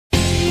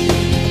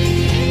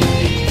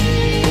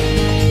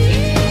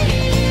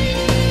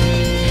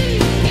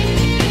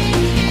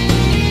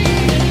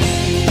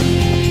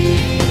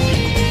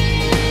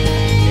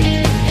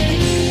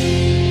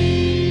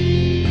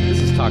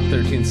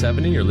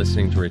1370. You're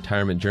listening to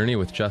Retirement Journey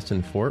with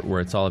Justin Fort, where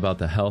it's all about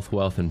the health,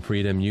 wealth, and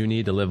freedom you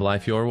need to live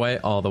life your way,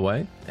 all the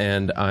way.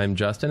 And I'm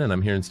Justin, and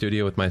I'm here in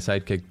studio with my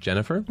sidekick,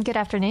 Jennifer. Good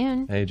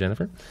afternoon. Hey,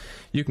 Jennifer.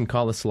 You can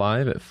call us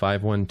live at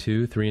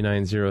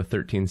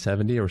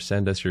 512-390-1370 or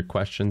send us your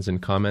questions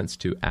and comments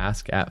to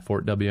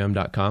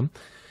ask@fortwm.com.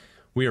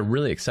 We are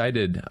really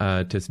excited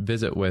to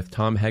visit with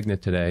Tom Hegna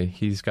today.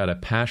 He's got a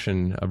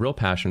real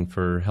passion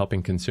for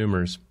helping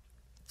consumers.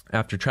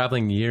 After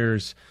traveling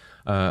years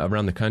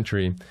around the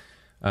country,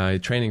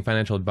 training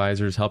financial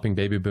advisors, helping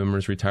baby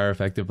boomers retire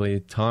effectively,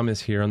 Tom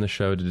is here on the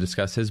show to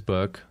discuss his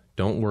book,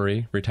 Don't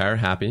Worry, Retire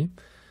Happy.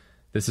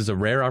 This is a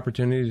rare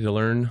opportunity to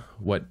learn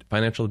what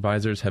financial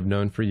advisors have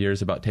known for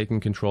years about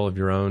taking control of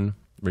your own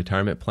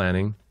retirement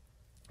planning.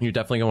 You're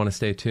definitely going to want to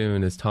stay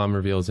tuned as Tom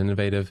reveals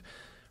innovative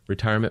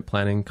retirement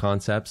planning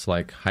concepts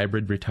like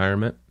hybrid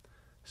retirement,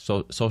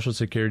 Social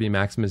Security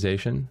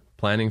maximization,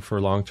 planning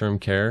for long-term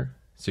care,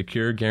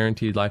 secure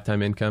guaranteed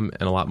lifetime income,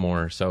 and a lot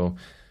more. So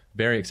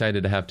very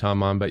excited to have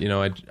Tom on. But,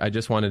 I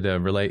just wanted to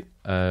relate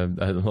a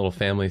little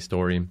family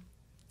story.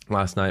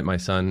 Last night, my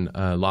son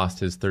lost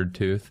his third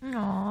tooth.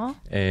 Aww.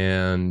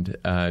 And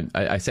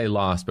I say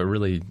lost, but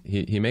really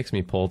he makes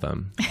me pull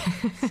them.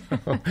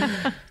 So,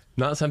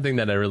 not something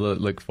that I really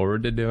look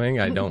forward to doing.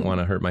 I don't want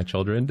to hurt my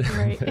children.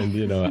 Right.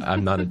 And,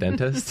 I'm not a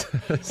dentist.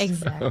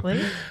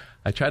 Exactly. So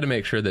I try to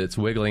make sure that it's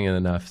wiggling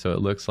enough so it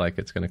looks like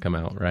it's going to come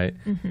out, right?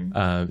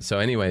 Mm-hmm. So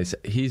anyways,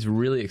 he's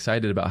really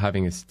excited about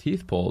having his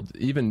teeth pulled.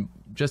 Even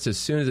just as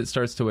soon as it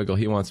starts to wiggle,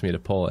 he wants me to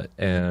pull it.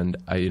 And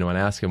I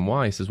ask him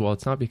why. He says, well,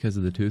 it's not because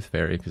of the tooth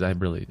fairy, because I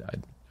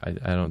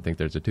don't think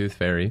there's a tooth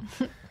fairy.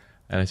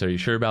 And I said, are you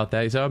sure about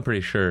that? He said, I'm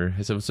pretty sure.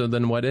 I said, so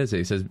then what is it?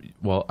 He says,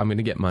 well, I'm going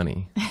to get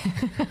money.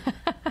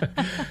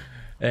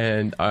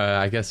 And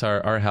I guess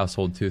our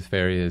household tooth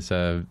fairy is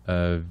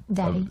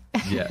Daddy.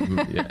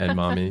 And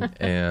mommy,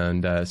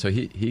 and so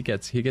he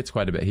gets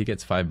quite a bit. He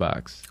gets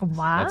 $5.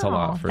 Wow, that's a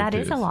lot for a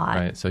tooth, is a lot,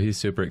 right? So he's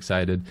super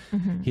excited.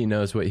 Mm-hmm. He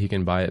knows what he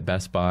can buy at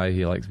Best Buy.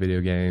 He likes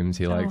video games.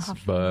 He likes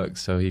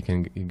books, so he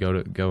can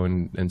go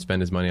and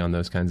spend his money on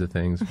those kinds of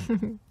things.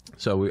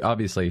 So we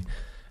obviously,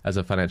 as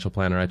a financial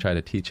planner, I try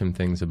to teach him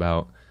things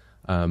about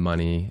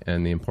money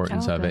and the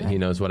importance of it. He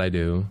knows what I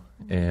do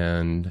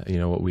and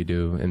what we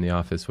do in the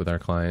office with our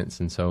clients,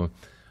 and so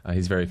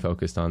he's very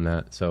focused on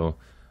that. So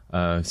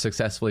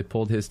successfully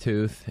pulled his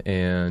tooth,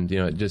 and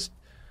it just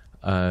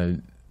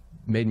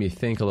made me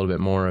think a little bit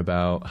more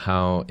about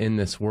how in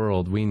this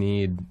world we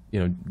need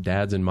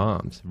dads and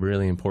moms,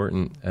 really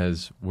important,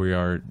 as we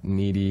are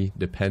needy,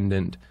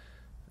 dependent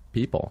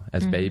people,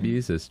 as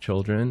babies, as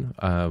children.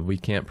 We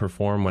can't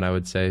perform what I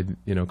would say,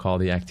 call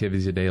the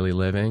activities of daily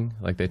living,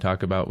 like they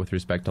talk about with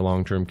respect to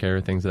long-term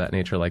care, things of that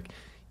nature, like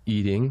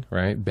eating,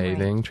 right?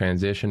 Bathing, right.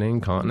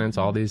 Transitioning, continence,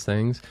 all these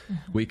things.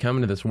 Mm-hmm. We come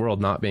into this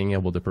world not being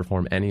able to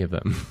perform any of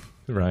them,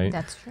 right?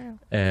 That's true.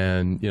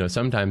 And,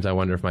 sometimes I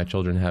wonder if my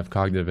children have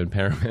cognitive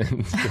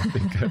impairments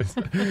because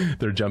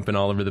they're jumping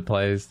all over the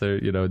place. They're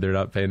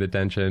not paying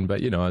attention, but,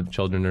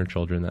 children are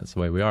children. That's the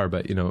way we are.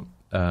 But,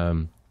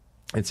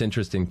 it's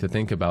interesting to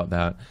think about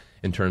that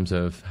in terms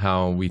of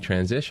how we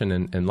transition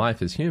in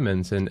life as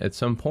humans. And at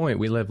some point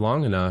we live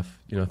long enough,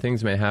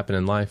 things may happen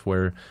in life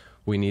where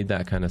we need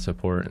that kind of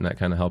support and that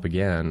kind of help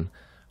again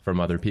from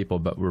other people,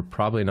 but we're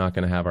probably not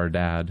going to have our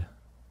dad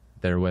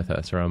there with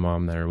us or our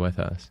mom there with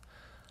us.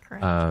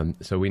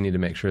 Correct. So we need to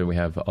make sure that we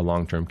have a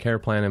long-term care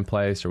plan in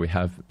place, or we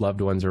have loved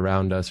ones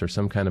around us, or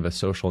some kind of a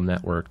social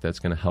network that's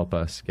going to help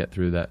us get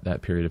through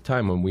that period of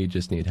time when we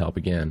just need help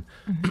again.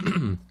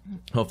 Mm-hmm.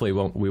 Hopefully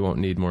we won't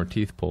need more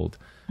teeth pulled,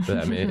 but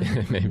that may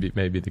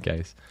be the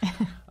case.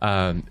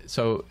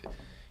 So,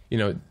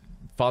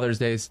 Father's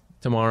Day's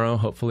tomorrow.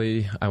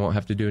 Hopefully I won't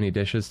have to do any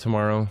dishes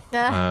tomorrow.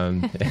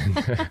 And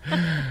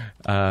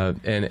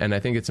I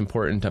think it's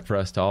important for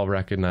us to all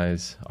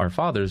recognize our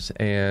fathers,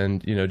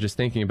 and, just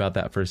thinking about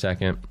that for a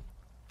second,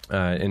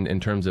 in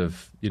terms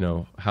of,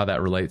 how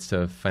that relates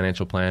to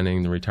financial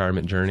planning, the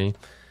retirement journey.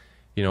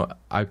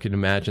 I could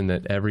imagine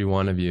that every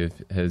one of you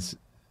has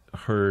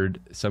heard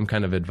some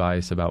kind of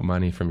advice about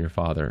money from your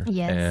father.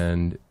 Yes.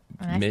 And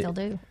I still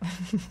do.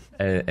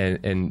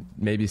 and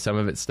maybe some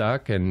of it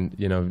stuck. And,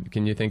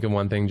 can you think of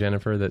one thing,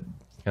 Jennifer, that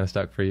kind of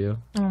stuck for you?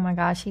 Oh my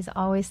gosh, he's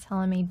always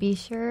telling me, be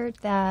sure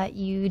that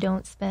you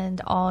don't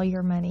spend all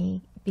your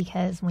money,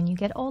 because when you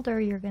get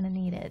older, you're going to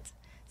need it.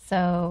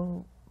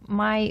 So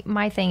my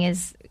thing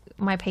is,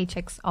 my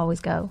paychecks always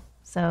go.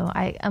 So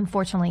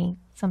unfortunately,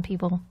 some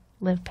people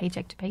live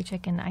paycheck to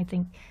paycheck, and I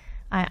think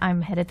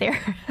I'm headed there.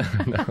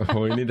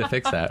 No, we need to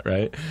fix that,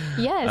 right?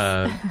 Yes.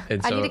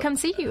 I need to come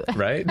see you.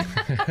 Right?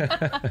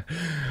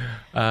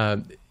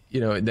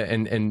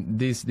 And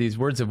these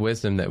words of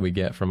wisdom that we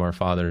get from our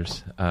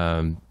fathers,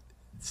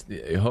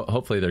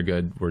 hopefully they're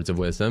good words of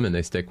wisdom and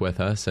they stick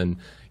with us. And,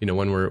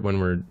 when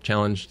we're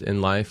challenged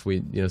in life,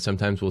 we,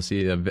 sometimes I'll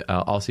see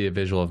a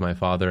visual of my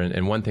father.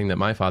 And one thing that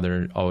my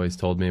father always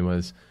told me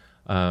was,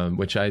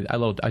 which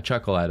I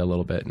chuckle at a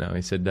little bit now.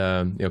 He said,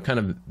 kind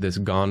of this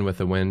Gone with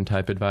the Wind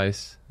type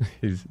advice.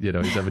 He's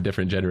of a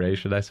different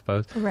generation, I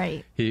suppose.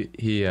 Right.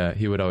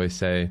 He would always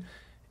say,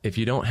 if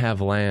you don't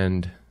have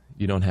land,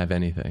 you don't have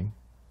anything.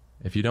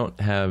 If you don't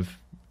have,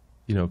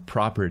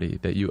 property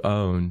that you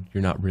own,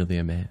 you're not really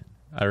a man.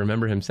 I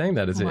remember him saying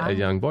that as a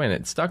young boy, and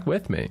it stuck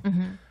with me,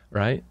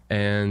 right?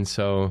 And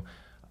so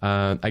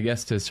I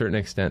guess to a certain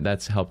extent,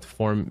 that's helped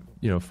form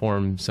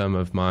some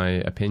of my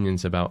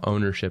opinions about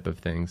ownership of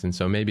things. And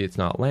so maybe it's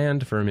not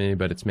land for me,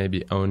 but it's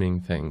maybe owning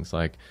things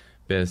like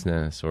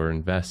business or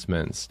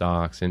investments,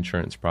 stocks,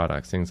 insurance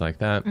products, things like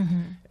that.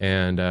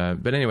 And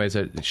but anyways,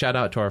 shout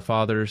out to our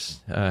fathers.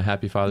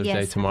 Happy Father's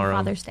Day tomorrow.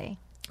 Happy Father's Day.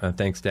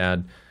 Thanks,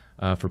 Dad,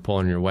 for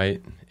pulling your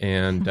weight.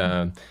 And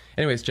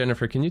anyways,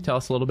 Jennifer, can you tell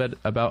us a little bit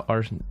about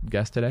our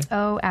guest today?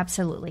 Oh,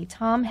 absolutely.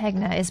 Tom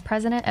Hegna is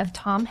president of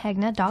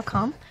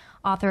TomHegna.com,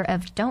 author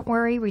of Don't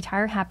Worry,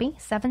 Retire Happy,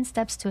 7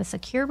 Steps to a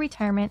Secure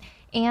Retirement,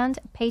 and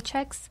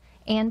Paychecks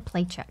and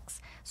Playchecks.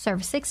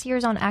 Served 6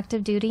 years on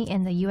active duty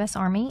in the U.S.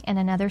 Army and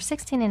another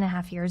 16 and a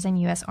half years in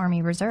U.S.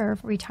 Army Reserve,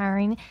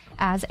 retiring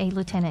as a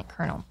lieutenant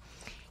colonel.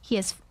 He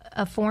is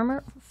a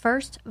former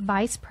first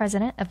vice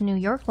president of New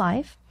York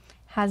Life,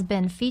 has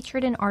been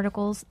featured in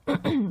articles,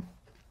 the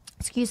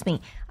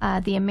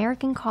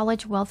American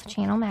College Wealth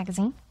Channel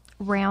magazine,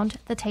 Round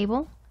the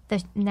Table,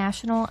 the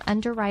National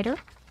Underwriter,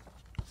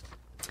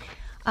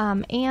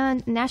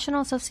 and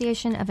National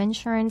Association of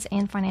Insurance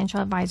and Financial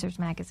Advisors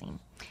magazine.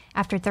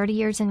 After 30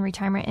 years in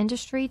retirement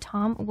industry,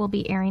 Tom will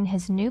be airing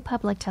his new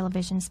public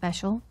television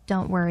special,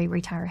 Don't Worry,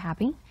 Retire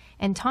Happy.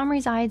 And Tom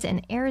resides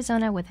in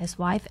Arizona with his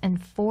wife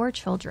and 4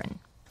 children.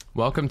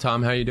 Welcome,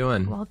 Tom. How are you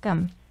doing?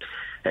 Welcome.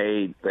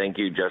 Hey, thank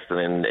you, Justin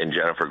and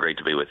Jennifer. Great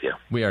to be with you.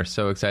 We are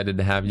so excited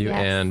to have you.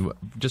 Yes. And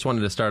just wanted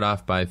to start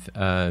off by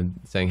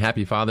saying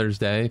Happy Father's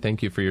Day.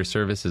 Thank you for your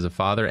service as a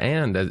father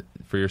and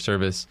for your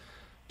service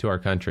to our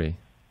country.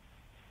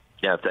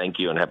 Yeah, thank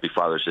you, and Happy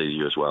Father's Day to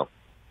you as well.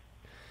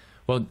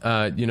 Well,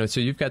 so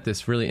you've got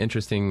this really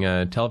interesting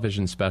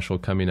television special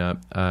coming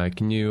up.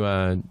 Can you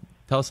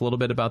tell us a little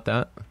bit about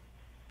that?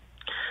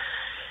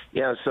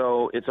 Yeah,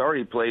 so it's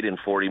already played in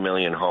 40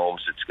 million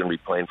homes. It's going to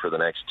be playing for the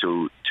next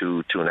two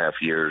and a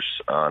half years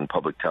on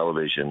public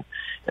television.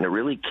 And it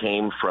really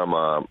came from,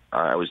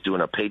 I was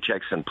doing a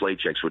Paychecks and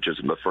Playchecks, which is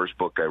the first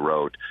book I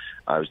wrote.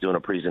 I was doing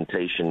a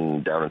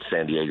presentation down in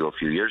San Diego a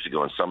few years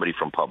ago, and somebody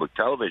from public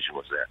television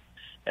was there.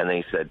 And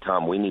they said,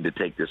 Tom, we need to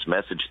take this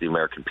message to the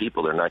American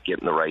people. They're not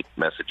getting the right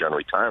message on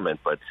retirement,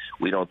 but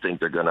we don't think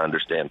they're going to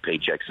understand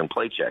Paychecks and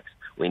Playchecks.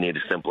 We need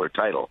a simpler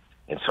title.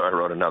 And so I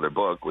wrote another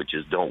book, which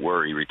is Don't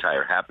Worry,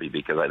 Retire Happy,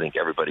 because I think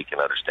everybody can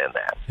understand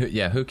that.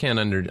 Yeah, who can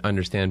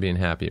understand being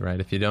happy, right?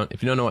 If you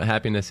don't know what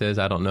happiness is,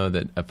 I don't know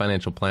that a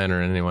financial planner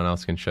or anyone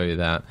else can show you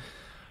that.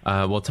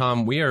 Well,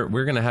 Tom, we're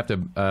going to have to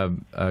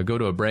go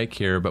to a break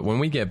here, but when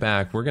we get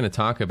back, we're going to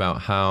talk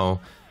about how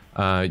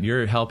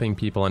you're helping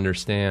people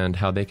understand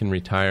how they can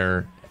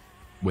retire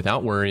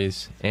without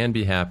worries and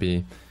be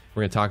happy.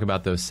 We're going to talk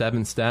about those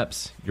 7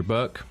 steps, your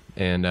book,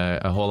 and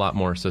a whole lot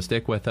more. So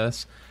stick with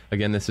us.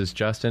 Again, this is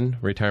Justin,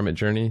 Retirement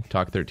Journey,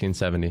 Talk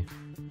 1370.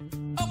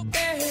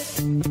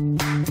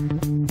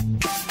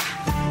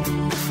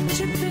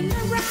 Tripping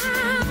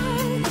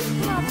around,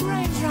 my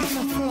brain's on the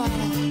floor.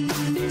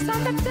 These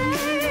are the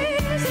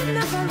days it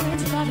never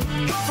ends, but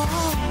it's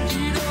hard.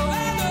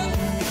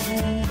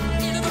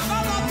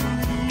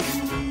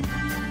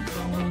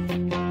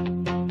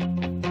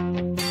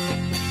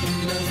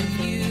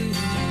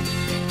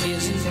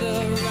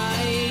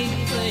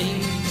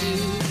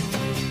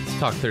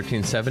 Talk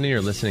 1370, you're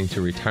listening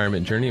to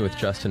Retirement Journey with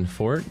Justin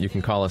Fort. You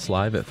can call us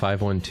live at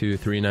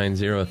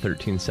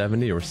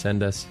 512-390-1370 or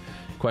send us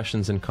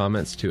questions and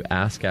comments to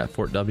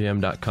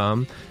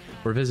ask@fortwm.com.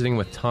 We're visiting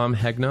with Tom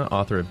Hegna,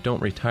 author of Don't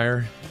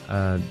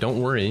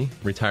Worry,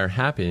 Retire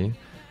Happy. Of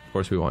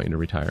course, we want you to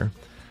retire.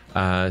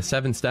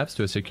 7 Steps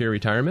to a Secure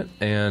Retirement.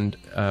 And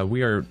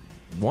we are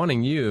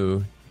wanting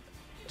you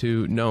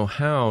to know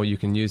how you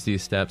can use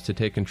these steps to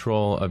take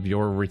control of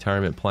your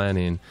retirement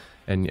planning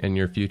and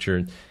your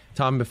future.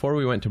 Tom, before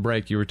we went to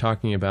break, you were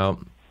talking about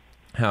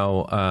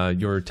how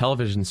your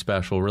television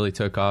special really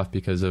took off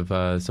because of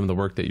some of the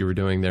work that you were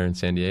doing there in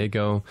San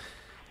Diego,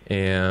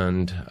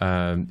 and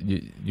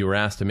you were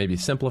asked to maybe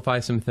simplify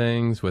some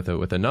things with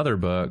another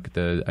book.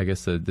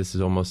 This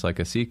is almost like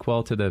a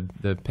sequel to the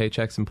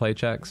Paychecks and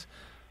Playchecks.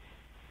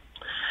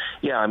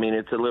 Yeah, I mean,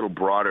 it's a little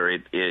broader.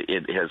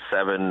 It has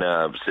 7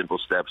 simple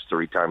steps to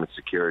retirement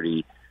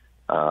security.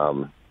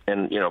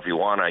 And, if you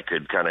want, I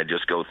could kind of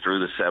just go through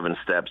the 7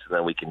 steps, and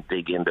then we can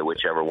dig into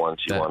whichever ones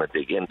you want to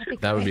dig into.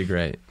 That would be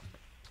great.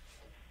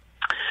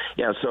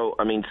 Yeah, so,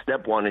 I mean,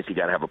 step 1 is you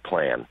got to have a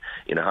plan.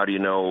 How do you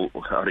know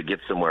how to get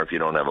somewhere if you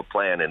don't have a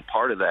plan? And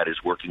part of that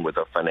is working with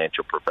a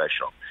financial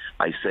professional.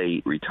 I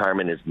say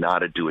retirement is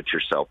not a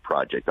do-it-yourself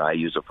project. I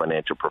use a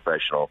financial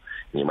professional.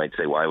 And you might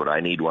say, why would I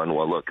need one?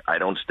 Well, look, I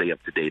don't stay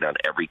up to date on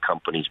every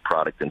company's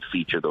product and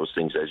feature. Those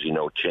things, as you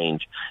know,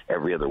 change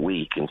every other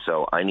week. And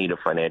so I need a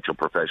financial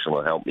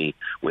professional to help me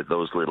with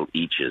those little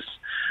eaches.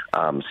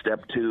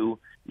 Step 2,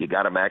 you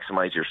got to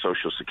maximize your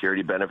Social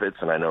Security benefits,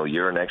 and I know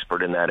you're an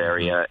expert in that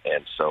area,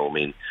 and so, I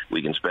mean,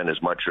 we can spend as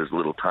much or as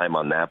little time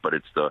on that, but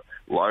it's the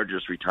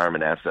largest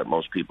retirement asset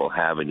most people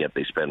have, and yet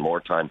they spend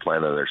more time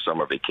planning their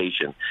summer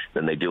vacation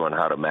than they do on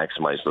how to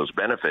maximize those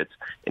benefits,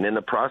 and in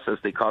the process,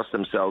 they cost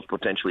themselves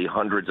potentially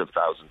hundreds of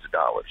thousands of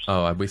dollars.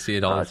 Oh, we see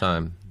it all the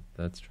time.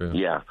 That's true.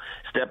 Yeah.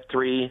 Step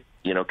 3,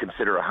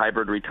 consider a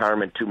hybrid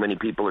retirement. Too many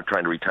people are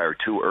trying to retire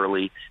too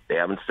early. They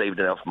haven't saved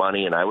enough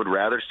money, and I would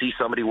rather see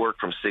somebody work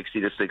from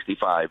 60 to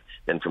 65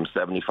 than from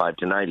 75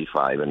 to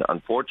 95. And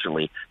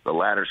unfortunately, the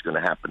latter is going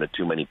to happen to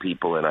too many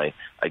people, and I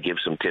give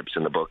some tips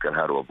in the book on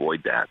how to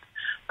avoid that.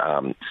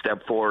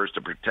 Step 4 is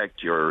to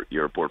protect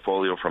your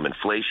portfolio from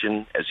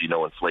inflation. As you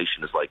know,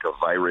 inflation is like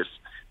a virus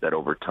that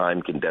over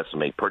time can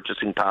decimate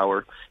purchasing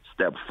power.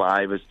 Step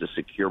 5 is to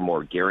secure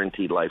more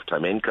guaranteed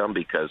lifetime income,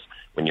 because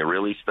when you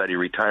really study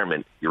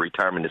retirement, your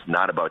retirement is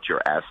not about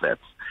your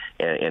assets.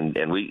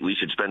 And we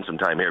should spend some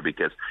time here,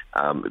 because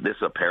this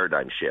is a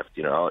paradigm shift.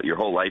 Your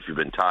whole life you've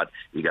been taught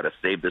you got to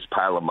save this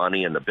pile of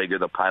money, and the bigger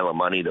the pile of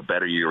money, the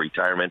better your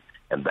retirement.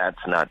 And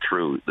that's not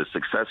true. The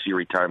success of your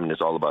retirement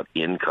is all about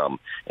income,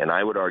 and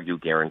I would argue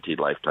guaranteed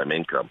lifetime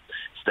income.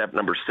 Step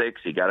number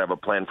 6, you got to have a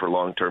plan for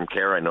long-term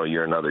care. I know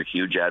you're another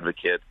huge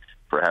advocate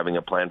for having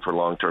a plan for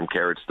long-term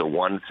care. It's the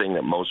one thing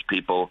that most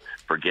people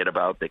forget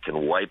about that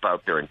can wipe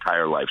out their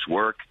entire life's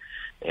work.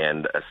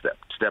 And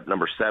step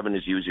number 7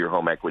 is use your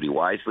home equity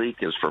wisely,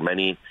 because for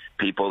many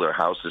people, their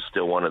house is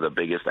still one of the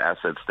biggest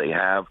assets they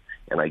have,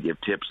 and I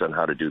give tips on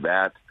how to do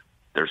that.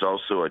 There's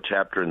also a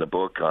chapter in the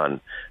book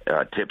on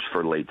tips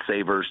for late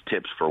savers,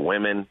 tips for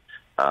women,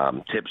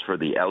 tips for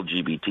the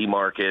LGBT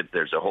market.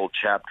 There's a whole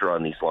chapter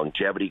on these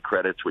longevity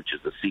credits, which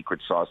is the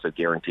secret sauce of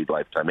guaranteed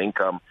lifetime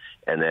income,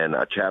 and then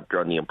a chapter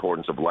on the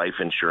importance of life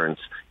insurance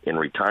in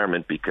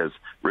retirement, because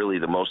really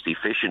the most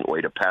efficient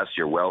way to pass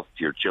your wealth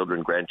to your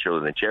children,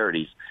 grandchildren, and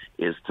charities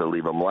is to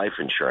leave them life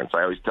insurance.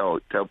 I always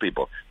tell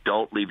people,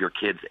 don't leave your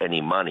kids any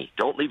money.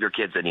 Don't leave your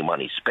kids any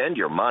money. Spend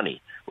your money.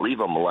 Leave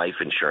them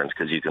life insurance,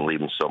 because you can leave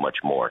them so much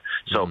more.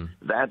 So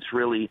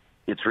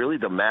it's really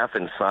the math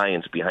and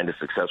science behind a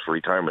successful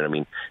retirement. I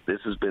mean, this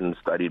has been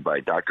studied by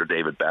Dr.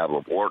 David Babel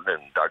of Wharton,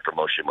 and Dr.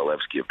 Moshe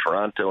Milevsky of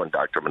Toronto, and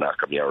Dr.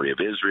 Menachem Yari of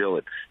Israel,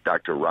 and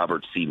Dr.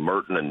 Robert C.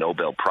 Merton, a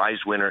Nobel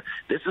Prize winner.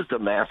 This is the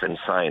math and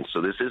science,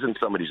 so this isn't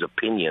somebody's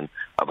opinion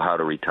of how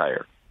to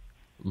retire.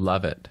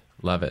 Love it.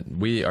 Love it.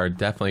 We are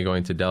definitely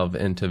going to delve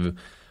into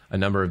a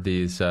number of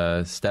these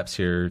steps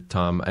here,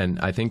 Tom, and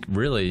I think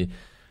really,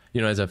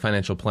 as a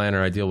financial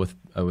planner, I deal with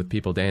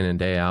people day in and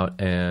day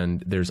out,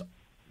 and there's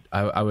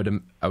I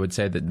would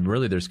say that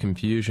really there's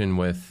confusion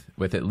with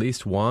at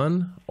least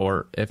one,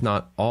 or if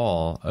not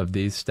all, of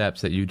these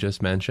steps that you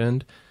just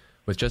mentioned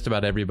with just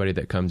about everybody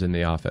that comes in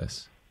the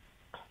office,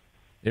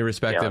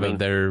 irrespective of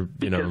their,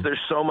 Because there's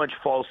so much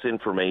false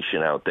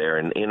information out there,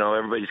 and,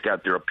 everybody's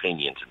got their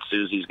opinions, and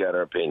Susie's got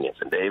her opinions,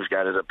 and Dave's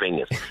got his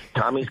opinions.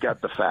 Tommy's got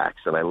the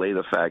facts, and I lay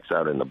the facts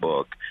out in the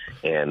book,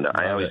 and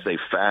I always say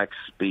facts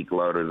speak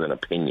louder than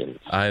opinions.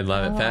 I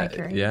love it. I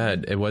agree. Yeah,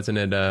 was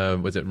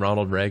it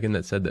Ronald Reagan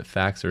that said that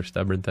facts are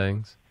stubborn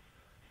things?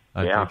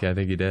 I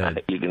think he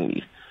did.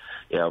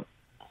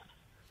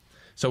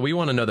 So we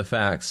want to know the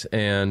facts,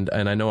 and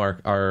I know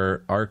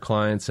our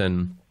clients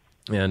and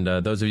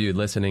those of you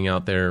listening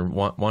out there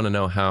want to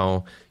know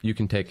how you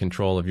can take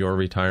control of your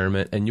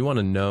retirement, and you want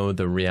to know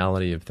the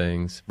reality of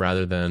things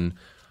rather than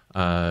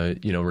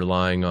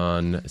relying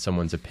on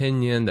someone's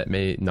opinion that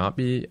may not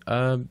be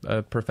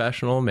a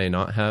professional, may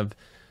not have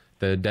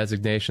the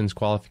designations,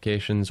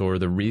 qualifications, or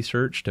the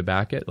research to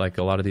back it, like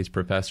a lot of these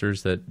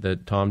professors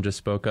that Tom just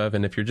spoke of.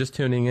 And if you're just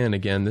tuning in,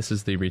 again, this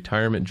is the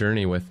Retirement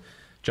Journey with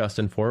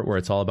Justin Fort, where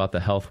it's all about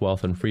the health,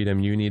 wealth, and freedom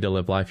you need to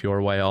live life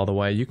your way all the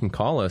way. You can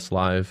call us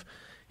live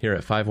here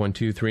at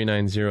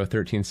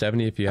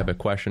 512-390-1370 if you have a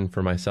question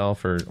for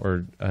myself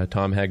or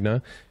Tom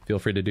Hegna. Feel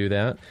free to do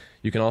that.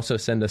 You can also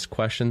send us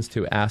questions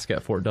to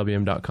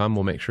ask@fortwm.com.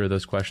 We'll make sure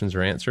those questions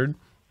are answered.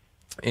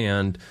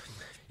 And,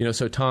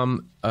 so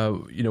Tom,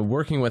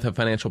 working with a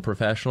financial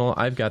professional,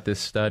 I've got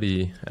this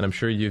study, and I'm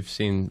sure you've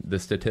seen the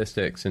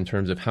statistics in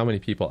terms of how many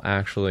people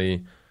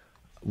actually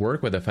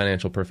work with a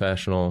financial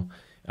professional.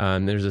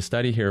 There's a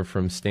study here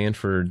from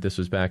Stanford. This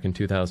was back in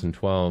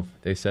 2012.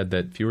 They said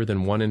that fewer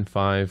than 1 in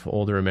 5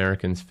 older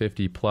Americans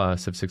 50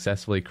 plus have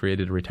successfully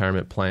created a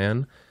retirement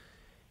plan,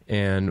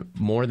 and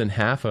more than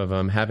half of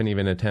them haven't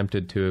even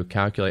attempted to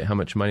calculate how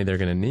much money they're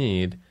going to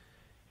need.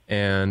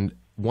 And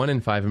 1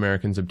 in 5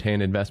 Americans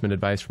obtain investment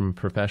advice from a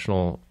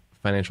professional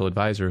financial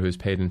advisor who's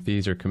paid in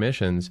fees or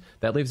commissions.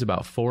 That leaves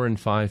about 4 in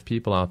 5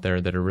 people out there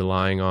that are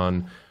relying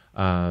on,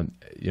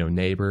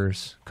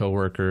 neighbors,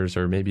 coworkers,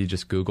 or maybe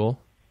just Google.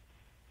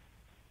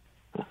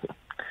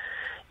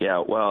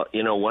 Yeah, well,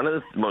 one of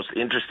the most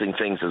interesting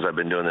things is I've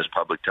been doing this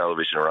public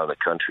television around the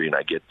country, and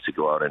I get to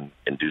go out and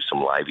do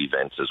some live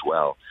events as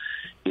well,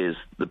 is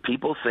the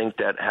people think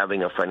that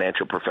having a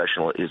financial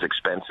professional is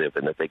expensive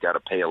and that they got to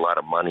pay a lot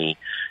of money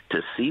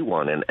to see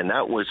one. And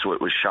that was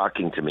what was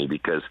shocking to me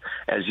because,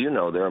 as you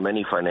know, there are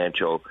many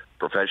financial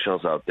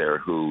professionals out there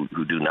who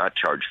do not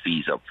charge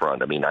fees up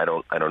front. I mean, I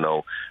don't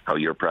know how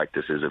your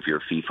practice is, if you're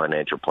a fee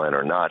financial planner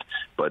or not,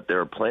 but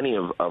there are plenty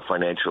of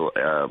financial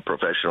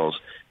professionals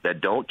that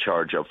don't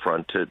charge up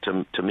front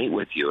to meet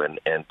with you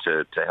and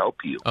to help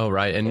you. Oh,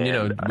 right. And you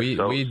know, we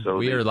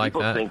are like that.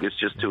 People think it's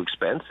just too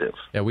expensive.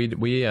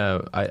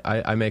 Yeah,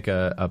 I make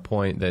a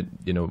point that,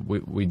 you know,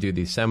 we do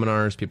these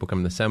seminars. People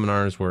come to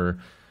seminars where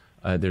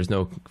there's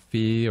no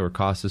fee or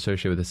cost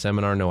associated with the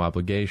seminar, no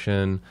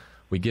obligation.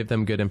 We give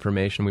them good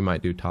information. We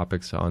might do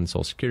topics on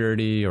Social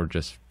Security or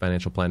just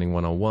financial planning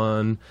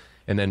 101.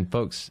 And then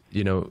folks,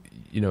 you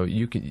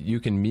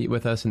can meet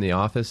with us in the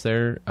office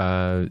there.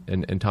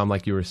 And Tom,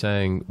 like you were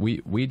saying,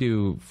 we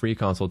do free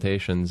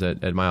consultations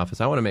at my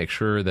office. I want to make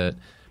sure that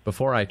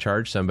before I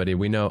charge somebody,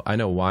 I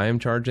know why I'm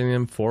charging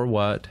them, for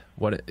what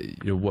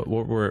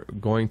we're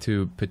going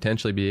to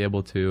potentially be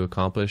able to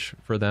accomplish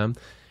for them.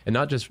 And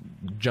not just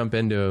jump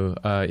into,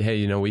 hey,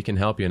 you know, we can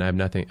help you, and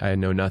I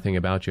know nothing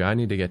about you. I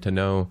need to get to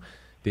know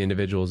the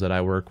individuals that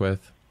I work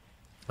with,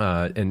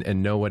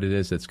 and know what it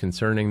is that's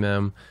concerning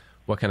them,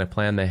 what kind of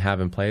plan they have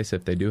in place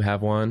if they do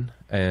have one,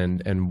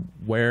 and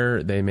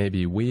where they may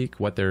be weak,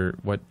 what their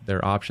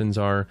options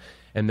are,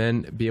 and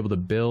then be able to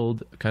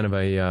build kind of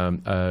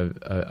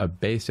a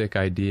basic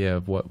idea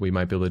of what we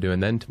might be able to do,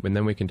 and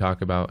then we can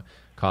talk about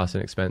costs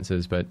and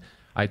expenses. But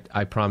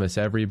I promise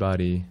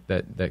everybody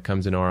that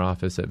comes into our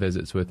office, that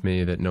visits with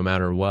me, that no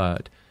matter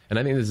what, and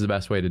I think this is the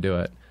best way to do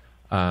it.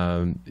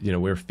 You know,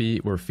 we're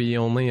fee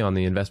only on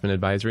the investment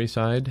advisory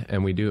side,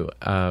 and we do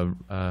have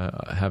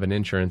an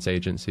insurance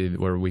agency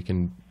where we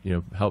can, you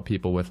know, help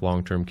people with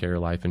long-term care,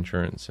 life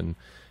insurance, and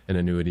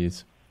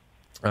annuities.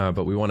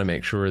 But we want to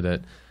make sure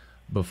that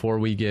before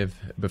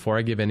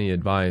I give any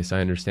advice,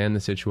 I understand the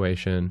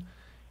situation,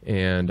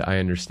 and I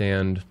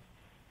understand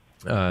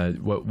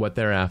what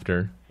they're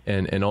after.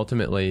 And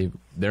ultimately,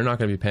 they're not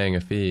going to be paying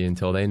a fee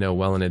until they know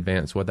well in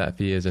advance what that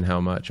fee is and how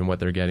much and what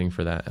they're getting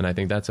for that. And I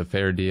think that's a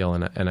fair deal.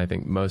 And I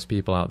think most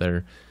people out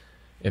there,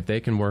 if they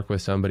can work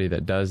with somebody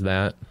that does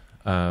that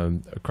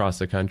across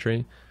the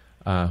country,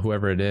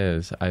 whoever it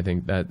is, I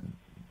think that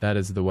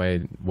is the way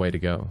to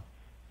go.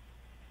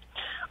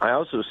 I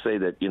also say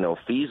that, you know,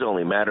 fees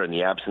only matter in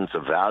the absence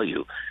of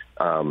value.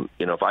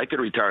 You know, if I could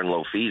retire in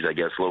low fees, I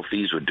guess low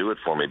fees would do it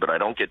for me, but I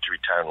don't get to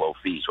retire in low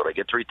fees. What I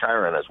get to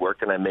retire on is where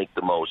can I make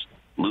the most,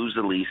 lose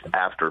the least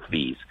after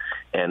fees.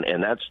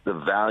 And that's the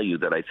value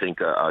that I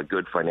think a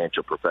good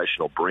financial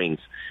professional brings,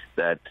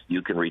 that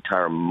you can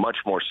retire much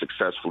more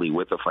successfully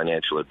with a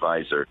financial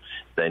advisor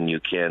than you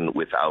can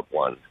without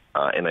one.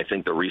 And I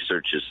think the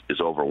research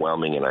is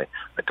overwhelming, and I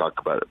talk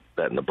about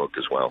that in the book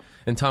as well.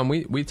 And Tom,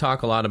 we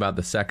talk a lot about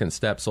the second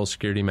step, Social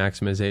Security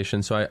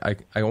maximization, so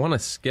I want to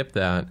skip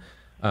that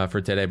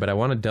for today, but I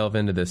want to delve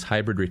into this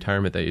hybrid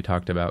retirement that you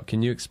talked about.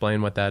 Can you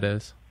explain what that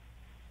is?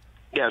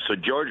 Yeah, so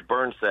George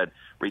Burns said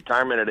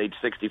retirement at age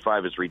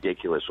 65 is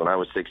ridiculous. When I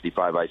was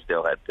 65, I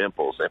still had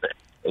pimples,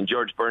 and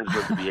George Burns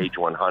lived to be age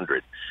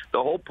 100.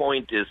 The whole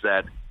point is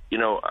that, you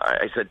know,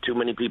 I said too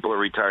many people are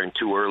retiring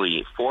too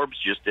early. Forbes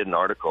just did an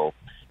article,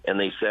 and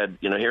they said,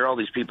 you know, here all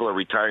these people are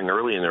retiring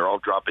early, and they're all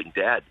dropping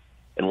dead.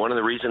 And one of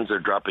the reasons they're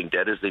dropping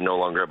dead is they no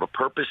longer have a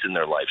purpose in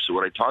their life. So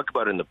what I talk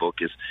about in the book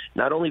is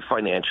not only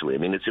financially. I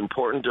mean, it's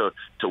important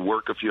to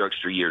work a few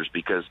extra years,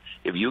 because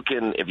if you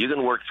can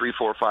work 3,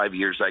 4, 5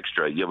 years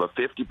extra, you have a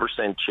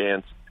 50%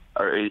 chance,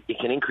 or it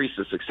can increase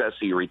the success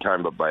of your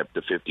retirement by up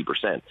to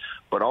 50%.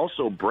 But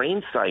also,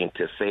 brain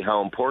scientists say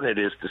how important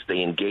it is to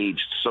stay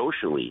engaged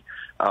socially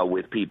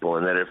with people,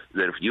 and that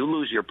if you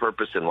lose your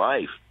purpose in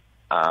life,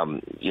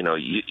 you know,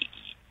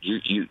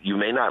 you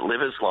may not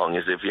live as long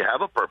as if you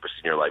have a purpose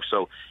in your life.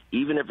 So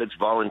even if it's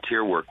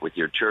volunteer work with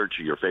your church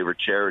or your favorite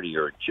charity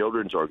or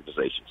children's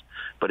organizations,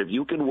 but if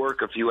you can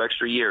work a few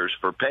extra years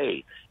for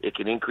pay, it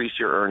can increase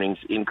your earnings,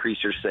 increase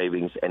your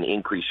savings, and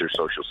increase your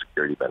Social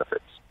Security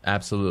benefits.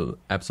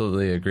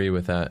 Absolutely agree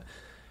with that.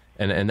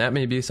 And that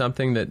may be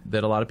something that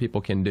a lot of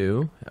people can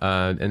do,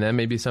 and that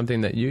may be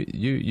something that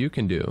you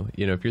can do.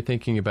 You know, if you're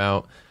thinking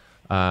about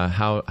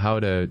how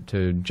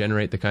to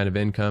generate the kind of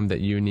income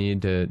that you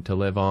need to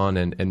live on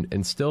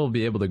and still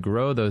be able to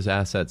grow those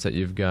assets that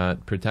you've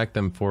got, protect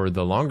them for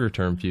the longer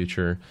term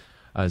future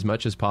as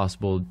much as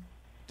possible,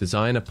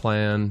 design a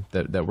plan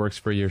that works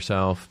for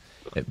yourself,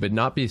 but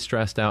not be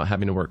stressed out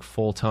having to work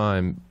full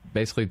time.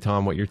 Basically,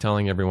 Tom, what you're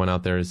telling everyone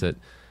out there is that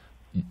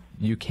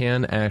you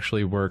can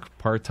actually work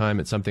part time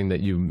at something that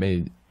you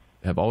may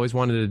have always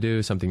wanted to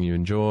do, something you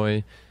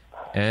enjoy,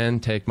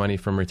 and take money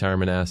from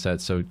retirement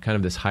assets. So kind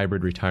of this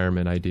hybrid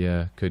retirement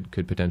idea could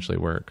potentially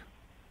work.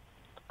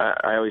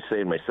 I always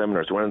say in my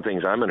seminars, one of the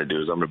things I'm going to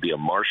do is I'm going to be a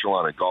marshal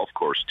on a golf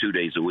course 2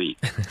 days a week.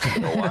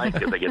 You know why?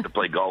 Because I get to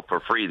play golf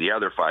for free the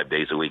other 5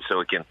 days a week, so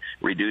it can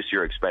reduce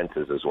your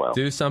expenses as well.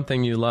 Do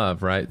something you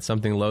love, right?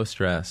 Something low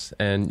stress.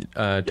 And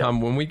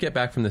Tom, when we get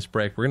back from this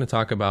break, we're going to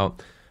talk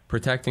about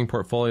protecting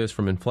portfolios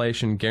from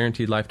inflation,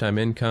 guaranteed lifetime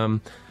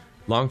income,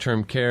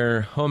 long-term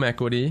care, home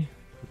equity.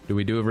 Do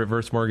we do a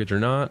reverse mortgage or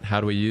not?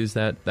 How do we use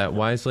that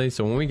wisely?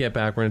 So when we get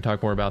back, we're going to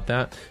talk more about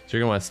that. So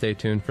you're going to want to stay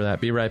tuned for that.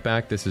 Be right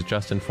back. This is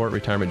Justin Fort,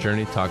 Retirement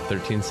Journey, Talk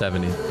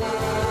 1370.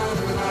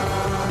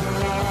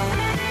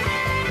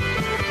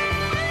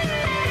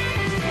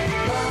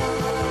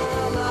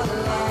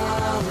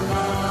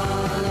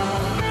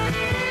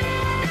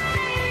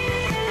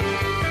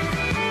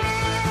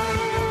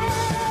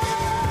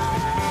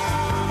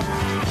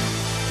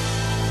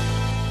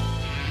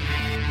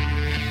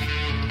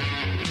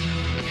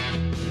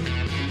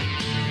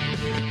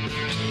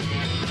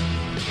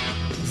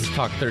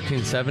 Talk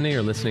 1370.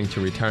 You're listening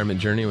to Retirement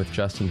Journey with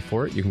Justin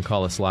Fort. You can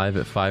call us live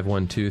at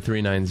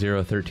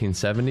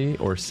 512-390-1370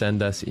 or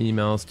send us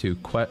emails to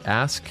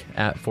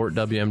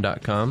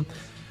ask@fortwm.com.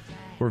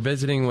 We're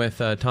visiting with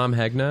Tom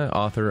Hegna,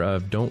 author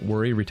of Don't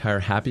Worry, Retire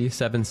Happy,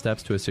 7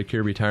 Steps to a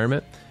Secure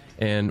Retirement.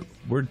 And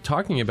we're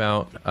talking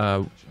about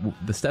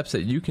the steps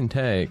that you can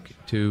take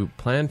to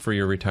plan for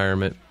your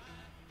retirement,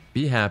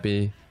 be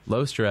happy,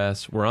 low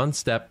stress. We're on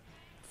step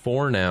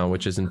 4 now,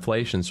 which is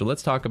inflation. So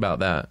let's talk about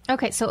that.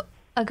 Okay, so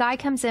a guy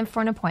comes in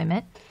for an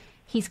appointment.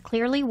 He's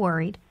clearly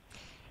worried.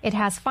 It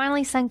has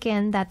finally sunk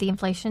in that the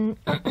inflation,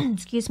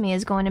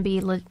 is going to be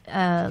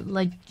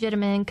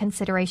legitimate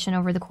consideration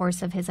over the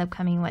course of his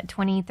upcoming,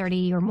 20,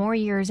 30 or more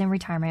years in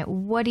retirement.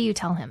 What do you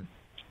tell him?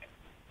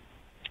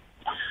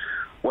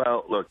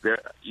 Well, look,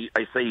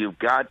 I say you've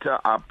got to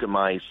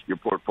optimize your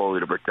portfolio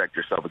to protect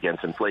yourself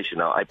against inflation.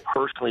 Now, I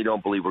personally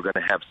don't believe we're going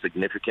to have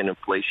significant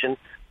inflation,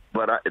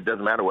 but it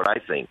doesn't matter what I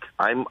think.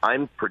 I'm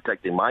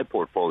protecting my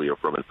portfolio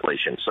from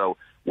inflation. So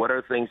what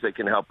are things that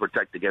can help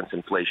protect against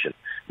inflation?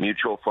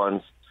 Mutual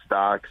funds,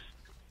 stocks,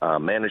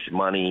 managed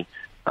money,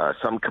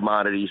 some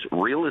commodities.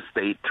 Real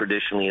estate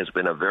traditionally has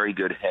been a very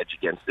good hedge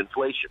against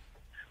inflation.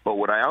 But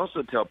what I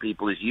also tell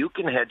people is you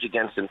can hedge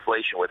against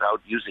inflation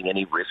without using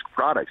any risk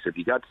products. If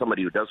you got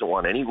somebody who doesn't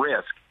want any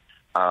risk,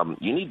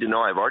 you need to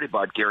know I've already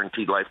bought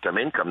guaranteed lifetime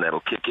income that'll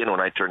kick in when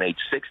I turn age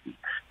 60.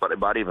 But I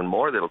bought even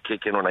more that'll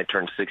kick in when I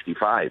turn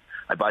 65.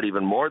 I bought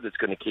even more that's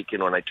going to kick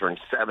in when I turn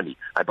 70.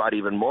 I bought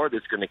even more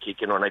that's going to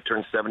kick in when I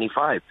turn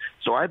 75.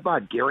 So I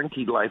bought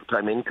guaranteed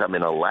lifetime income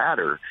in a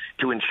ladder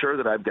to ensure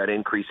that I've got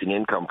increasing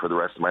income for the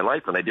rest of my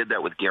life. And I did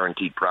that with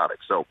guaranteed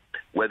products. So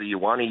whether you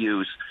want to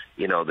use,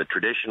 the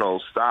traditional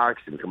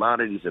stocks and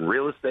commodities and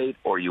real estate,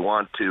 or you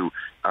want to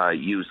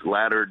use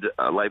laddered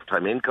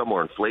lifetime income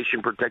or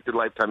inflation-protected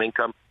lifetime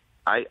income,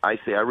 I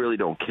say I really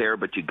don't care,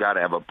 but you got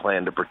to have a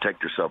plan to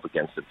protect yourself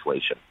against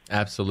inflation.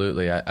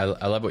 Absolutely. I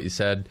love what you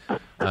said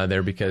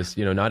there because,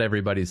 not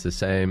everybody's the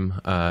same.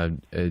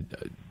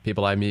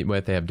 People I meet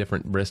with, they have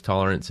different risk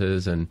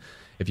tolerances. And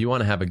if you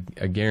want to have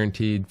a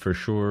guaranteed for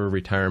sure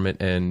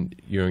retirement and,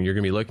 you're going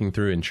to be looking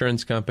through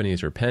insurance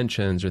companies or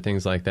pensions or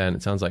things like that. And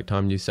it sounds like,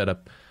 Tom, you set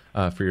up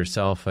for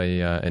yourself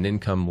an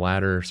income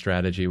ladder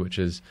strategy, which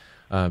is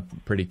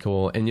pretty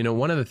cool. And,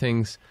 one of the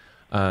things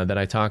that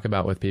I talk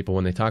about with people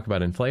when they talk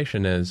about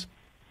inflation is,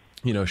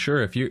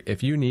 sure,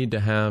 if you need to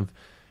have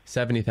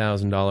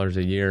 $70,000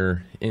 a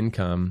year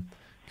income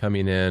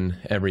coming in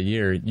every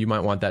year, you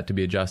might want that to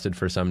be adjusted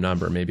for some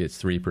number. Maybe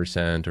it's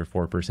 3% or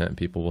 4%,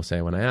 people will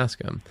say when I ask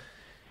them.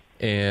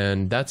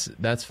 And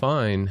that's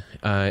fine.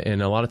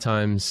 And a lot of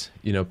times,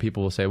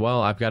 people will say,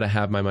 well, I've got to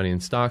have my money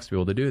in stocks to be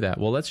able to do that.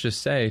 Well, let's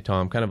just say,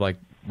 Tom, kind of like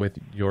with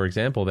your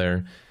example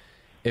there,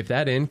 if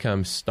that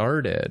income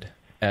started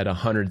at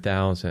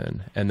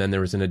 $100,000 and then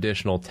there was an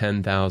additional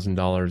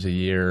 $10,000 a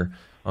year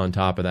on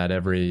top of that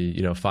every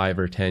 5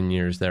 or 10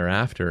 years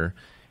thereafter,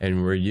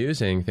 and we're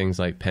using things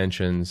like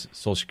pensions,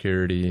 Social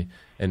Security,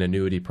 and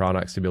annuity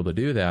products to be able to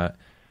do that,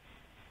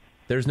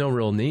 there's no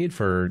real need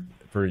for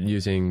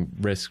using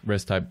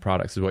risk type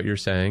products, is what you're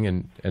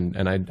saying,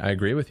 and I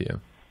agree with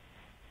you.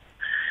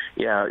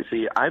 Yeah,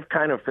 see, I've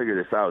kind of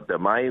figured this out, that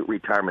my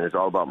retirement is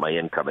all about my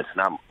income. It's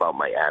not about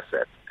my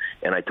assets.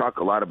 And I talk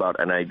a lot about,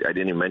 and I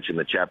didn't even mention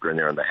the chapter in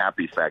there on the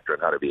happy factor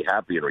and how to be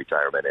happy in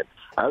retirement. And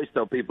I always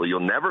tell people you'll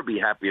never be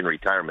happy in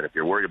retirement if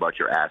you're worried about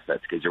your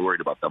assets, because you're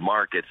worried about the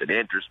markets and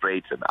interest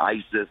rates and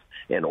ISIS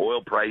and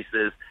oil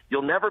prices.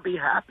 You'll never be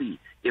happy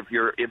if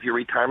your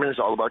retirement is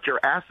all about your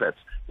assets.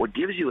 What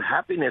gives you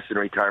happiness in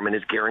retirement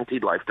is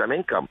guaranteed lifetime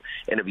income.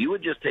 And if you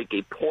would just take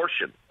a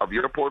portion of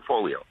your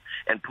portfolio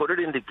and put it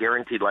into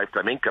guaranteed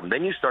lifetime income,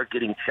 then you start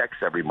getting checks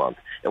every month.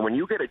 And when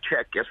you get a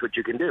check, guess what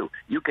you can do?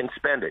 You can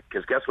spend it,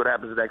 because guess what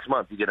happens next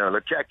month? You get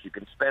another check, you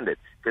can spend it.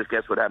 Because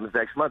guess what happens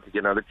next month? You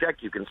get another check,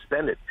 you can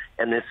spend it.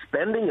 And this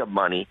spending of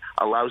money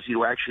allows you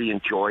to actually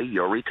enjoy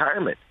your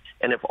retirement.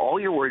 And if all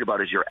you're worried about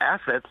is your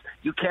assets,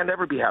 you can't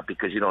ever be happy,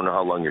 because you don't know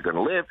how long you're going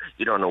to live.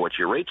 You don't know what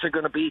your rates are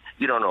going to be.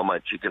 You don't know how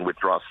much you can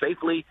withdraw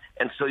safely.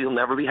 And so you'll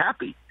never be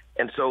happy.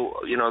 And so,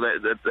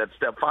 that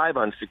step 5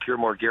 on secure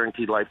more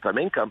guaranteed lifetime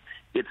income,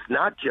 it's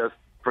not just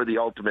for the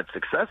ultimate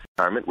success in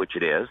retirement, which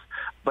it is,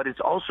 but it's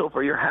also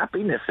for your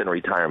happiness in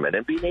retirement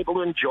and being able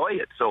to enjoy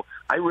it. So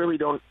I really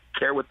don't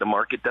care what the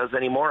market does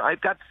anymore.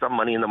 I've got some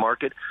money in the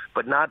market,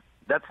 but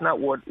that's not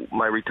what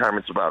my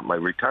retirement's about. My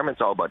retirement's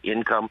all about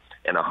income,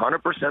 and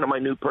 100% of my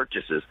new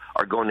purchases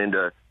are going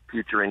into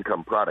future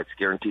income products,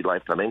 guaranteed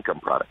lifetime income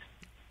products.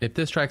 If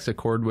this strikes a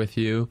chord with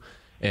you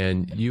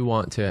and you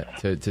want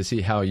to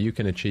see how you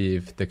can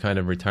achieve the kind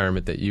of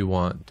retirement that you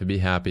want, to be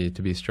happy,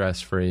 to be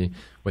stress-free,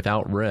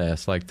 without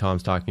risk, like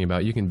Tom's talking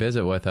about, you can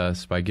visit with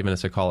us by giving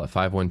us a call at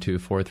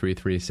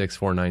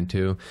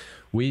 512-433-6492.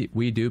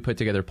 We do put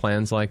together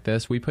plans like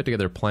this. We put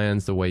together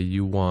plans the way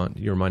you want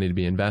your money to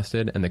be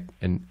invested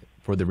and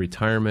for the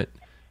retirement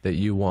that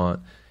you want.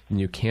 And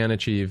you can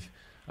achieve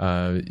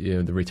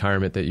the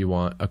retirement that you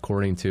want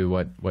according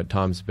to what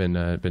Tom's been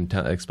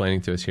explaining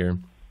to us here.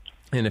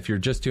 And if you're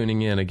just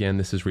tuning in, again,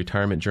 this is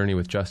Retirement Journey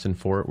with Justin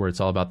Fort, where it's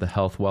all about the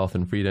health, wealth,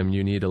 and freedom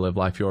you need to live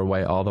life your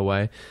way all the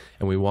way.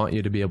 And we want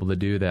you to be able to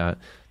do that.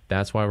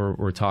 That's why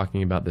we're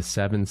talking about the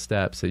 7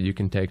 steps that you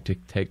can take to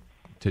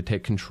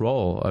take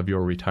control of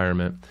your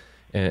retirement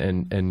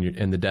and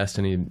the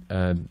destiny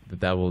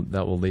that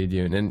will lead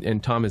you.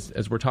 And Tom,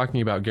 as we're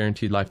talking about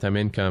guaranteed lifetime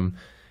income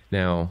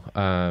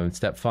now,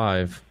 step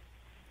 5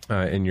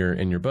 in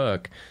your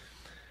book,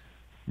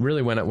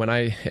 really when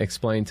I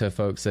explain to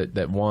folks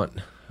that want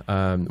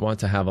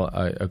to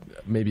have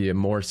maybe a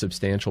more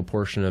substantial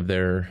portion of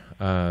their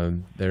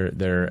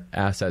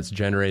assets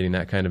generating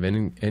that kind of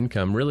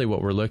income, really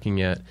what we're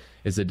looking at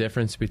is the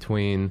difference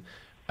between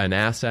an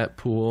asset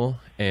pool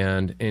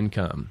and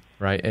income,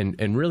 right?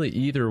 And really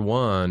either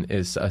one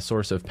is a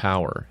source of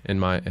power, in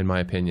my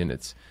opinion.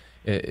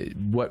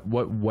 What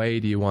way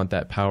do you want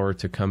that power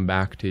to come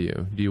back to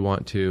you? Do you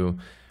want to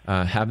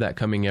have that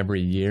coming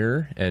every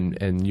year,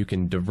 and you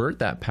can divert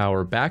that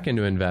power back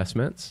into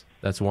investments?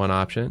 That's one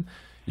option.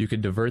 You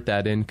could divert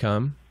that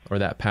income or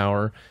that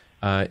power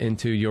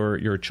into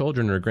your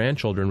children or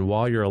grandchildren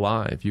while you're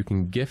alive. You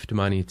can gift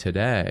money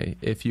today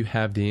if you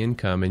have the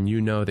income and you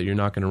know that you're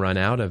not going to run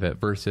out of it,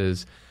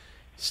 versus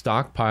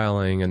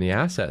stockpiling on the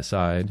asset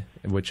side,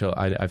 which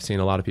I've seen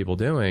a lot of people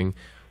doing,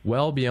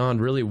 well beyond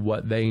really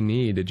what they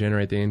need to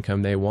generate the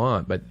income they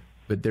want. But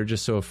they're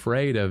just so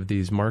afraid of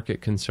these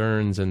market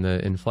concerns and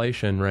the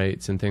inflation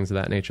rates and things of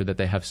that nature that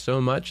they have so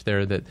much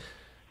there that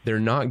they're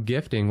not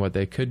gifting what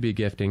they could be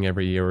gifting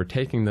every year, or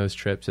taking those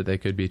trips that they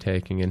could be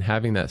taking, and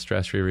having that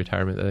stress-free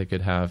retirement that they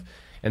could have.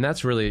 And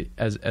that's really,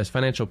 as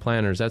financial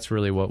planners, that's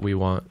really what we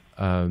want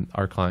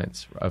our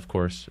clients, of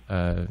course,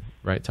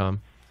 right,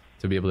 Tom,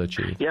 to be able to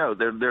achieve. Yeah,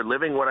 they're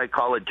living what I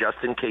call a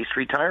just-in-case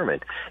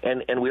retirement.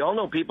 And we all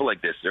know people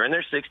like this. They're in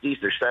their 60s,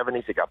 their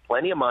 70s, they got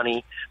plenty of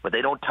money, but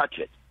they don't touch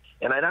it.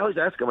 And I'd always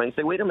ask them, I'd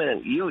say, wait a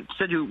minute, you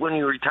said when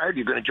you retired,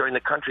 you're going to join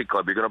the country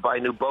club, you're going to buy a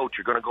new boat,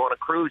 you're going to go on a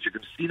cruise, you're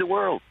going to see the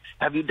world.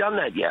 Have you done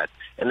that yet?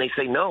 And they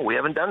say, no, we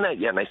haven't done that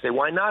yet. And I say,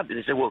 why not? And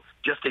they say, well,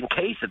 just in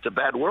case. It's a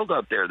bad world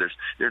out there. The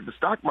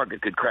stock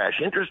market could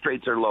crash. Interest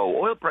rates are low.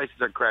 Oil prices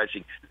are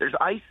crashing. There's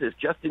ISIS,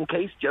 just in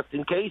case, just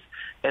in case.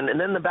 And then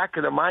in the back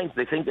of their minds,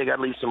 they think they got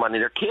to leave some money to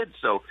their kids.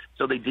 So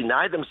they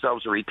deny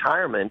themselves a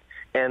retirement.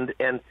 And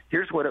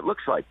here's what it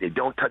looks like. They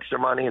don't touch their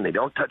money, and they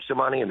don't touch their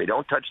money, and they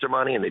don't touch their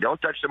money, and they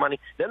don't touch their money.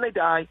 Then they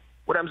die.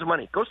 What happens to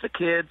money? Goes to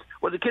kids.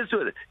 What do the kids do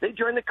with it? They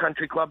join the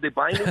country club. They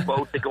buy a new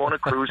boat. They go on a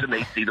cruise, and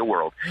they see the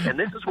world. And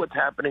this is what's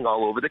happening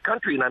all over the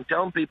country. And I'm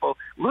telling people,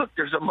 look,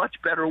 there's a much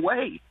better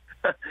way.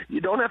 You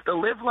don't have to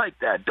live like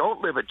that.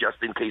 Don't live a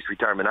just-in-case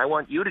retirement. I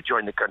want you to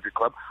join the country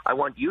club. I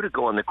want you to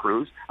go on the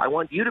cruise. I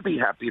want you to be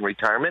happy in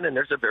retirement, and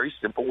there's a very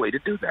simple way to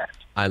do that.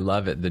 I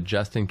love it, the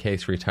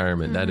just-in-case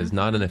retirement. Mm-hmm. That is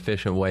not an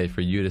efficient way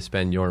for you to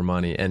spend your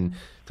money. And,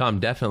 Tom,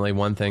 definitely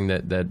one thing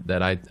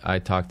that I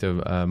talk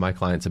to my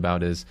clients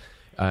about is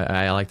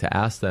I like to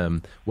ask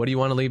them, what do you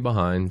want to leave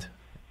behind,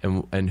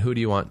 and who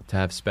do you want to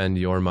have spend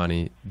your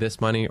money, this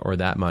money or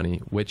that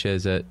money? Which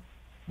is it?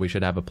 We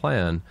should have a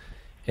plan.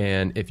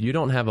 And if you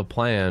don't have a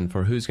plan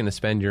for who's going to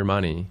spend your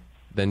money,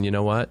 then you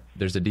know what?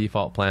 There's a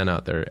default plan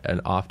out there. And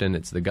often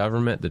it's the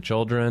government, the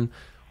children,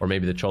 or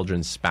maybe the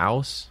children's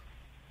spouse.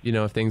 You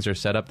know, if things are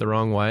set up the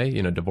wrong way,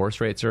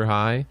 divorce rates are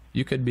high.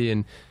 You could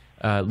be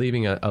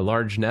leaving a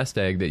large nest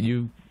egg that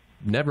you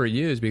never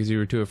use because you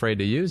were too afraid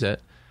to use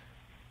it,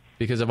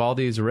 because of all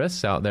these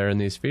risks out there and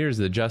these fears,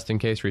 the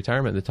just-in-case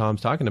retirement that Tom's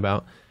talking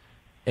about.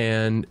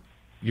 And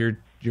your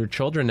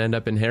children end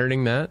up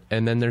inheriting that,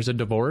 and then there's a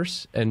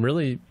divorce, and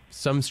really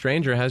some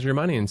stranger has your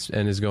money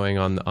and is going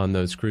on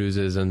those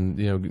cruises and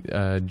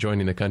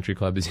joining the country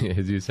club, as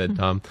you said,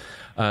 Tom.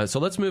 So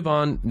let's move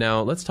on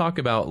now. Let's talk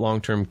about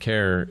long-term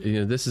care.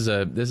 This is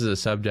a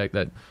subject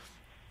that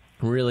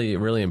really,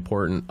 really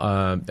important.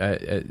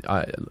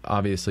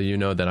 Obviously, you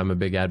know that I'm a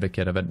big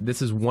advocate of it.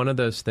 This is one of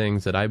those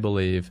things that I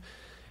believe,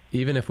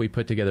 even if we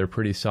put together a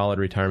pretty solid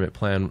retirement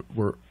plan,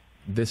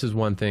 this is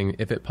one thing,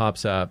 if it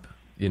pops up,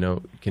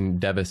 can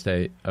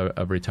devastate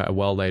a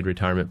well-laid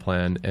retirement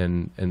plan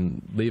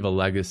and leave a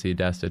legacy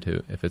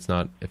destitute if it's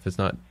not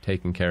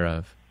taken care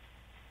of.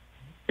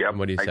 Yep.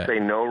 What do you say? I say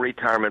no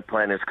retirement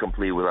plan is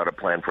complete without a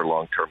plan for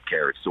long-term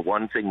care. It's the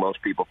one thing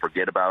most people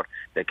forget about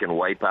that can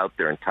wipe out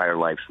their entire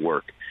life's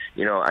work.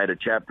 I had a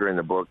chapter in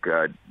the book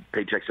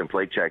Paychecks and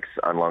Playchecks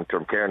on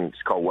long-term care, and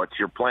it's called What's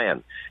Your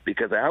Plan?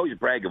 Because I always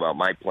brag about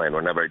my plan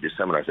whenever I do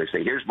seminars. I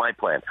say, here's my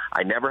plan.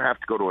 I never have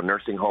to go to a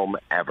nursing home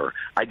ever.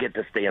 I get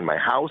to stay in my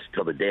house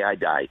till the day I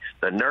die.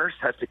 The nurse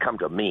has to come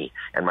to me.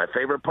 And my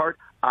favorite part,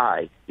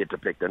 I get to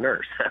pick the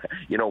nurse.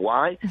 You know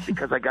why?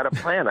 Because I got a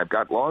plan. I've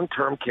got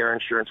long-term care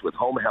insurance with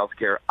home health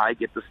care. I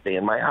get to stay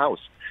in my house.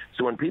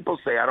 So when people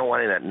say, I don't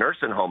want any of that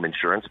nursing home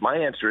insurance, my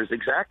answer is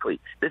exactly.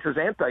 This is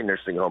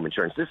anti-nursing home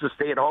insurance. This is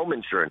stay-at-home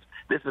insurance.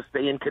 This is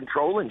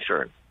stay-in-control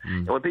insurance.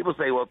 And when people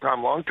say, well,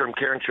 Tom, long-term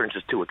care insurance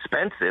is too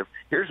expensive,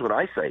 here's what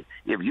I say.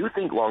 If you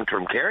think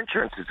long-term care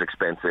insurance is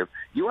expensive,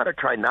 you ought to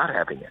try not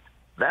having it.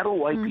 That'll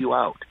wipe you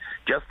out.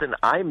 Justin,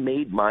 I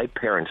made my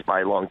parents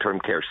buy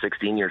long-term care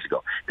 16 years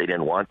ago. They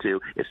didn't want to.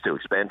 It's too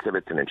expensive.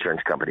 It's an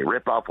insurance company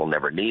ripoff. We'll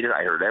never need it.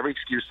 I heard every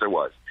excuse there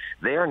was.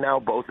 They are now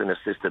both in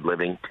assisted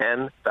living,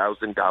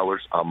 $10,000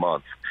 a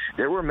month.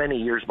 There were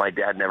many years my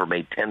dad never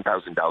made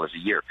 $10,000 a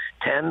year.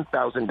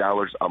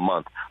 $10,000 a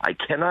month. I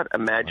cannot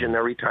imagine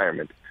their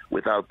retirement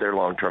without their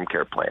long-term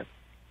care plan.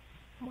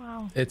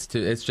 Wow. It's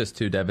just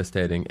too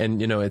devastating. And,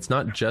 it's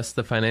not just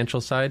the financial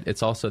side.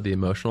 It's also the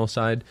emotional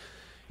side.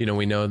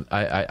 We know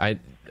I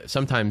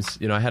sometimes,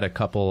 I had a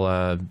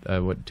couple,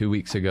 2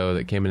 weeks ago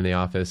that came into the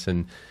office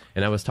and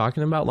I was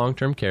talking about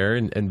long-term care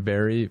and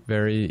very,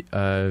 very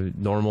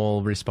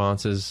normal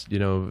responses,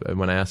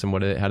 when I asked them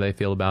how they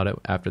feel about it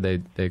after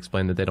they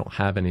explained that they don't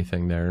have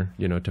anything there,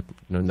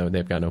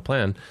 they've got no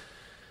plan.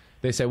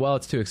 They say, well,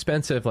 it's too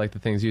expensive, like the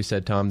things you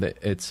said, Tom, that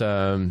it's,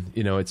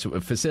 it's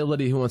a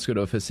facility. Who wants to go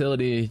to a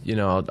facility?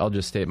 I'll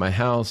just stay at my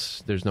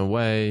house. There's no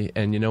way.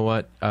 And you know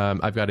what?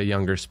 I've got a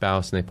younger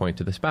spouse, and they point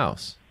to the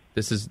spouse.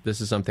 This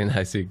is something that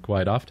I see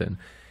quite often.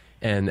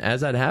 And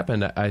as that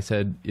happened, I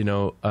said,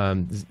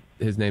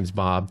 his name's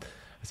Bob.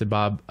 I said,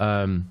 Bob,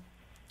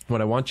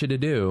 what I want you to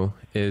do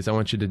is I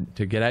want you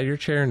to get out of your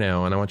chair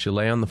now, and I want you to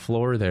lay on the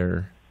floor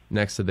there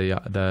next to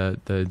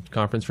the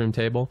conference room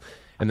table.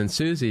 And then,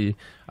 Susie,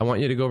 I want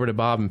you to go over to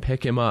Bob and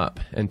pick him up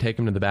and take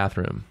him to the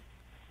bathroom.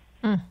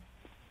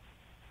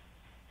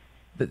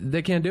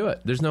 They can't do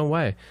it. There's no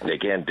way. They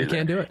can't do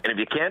it. And if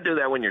you can't do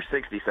that when you're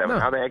 67,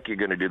 how the heck are you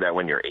going to do that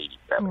when you're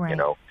 87, right.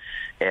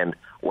 And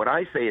what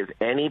I say is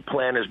any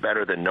plan is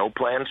better than no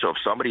plan. So if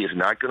somebody is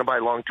not going to buy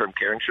long-term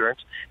care insurance,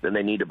 then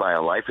they need to buy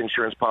a life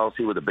insurance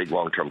policy with a big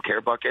long-term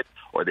care bucket,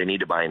 or they need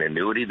to buy an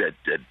annuity that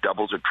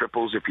doubles or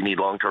triples if you need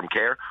long-term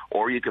care,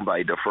 or you can buy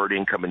a deferred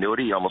income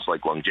annuity, almost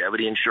like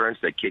longevity insurance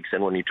that kicks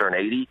in when you turn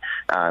 80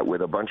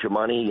 with a bunch of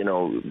money,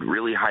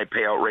 really high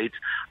payout rates.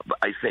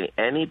 I say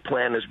any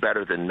plan is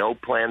better than no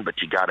plan,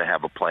 but you got to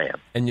have a plan.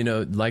 And,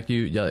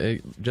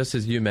 just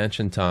as you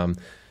mentioned, Tom,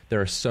 there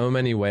are so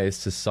many ways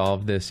to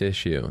solve this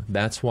issue.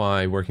 That's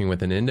why working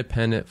with an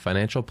independent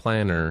financial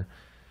planner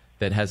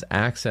that has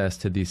access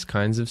to these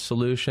kinds of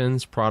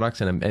solutions,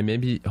 products, and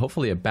maybe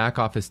hopefully a back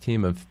office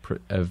team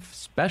of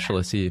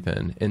specialists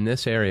even in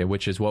this area,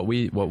 which is what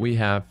we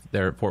have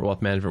there at Fort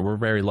Wealth Management. We're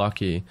very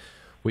lucky.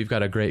 We've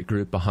got a great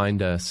group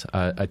behind us,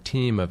 a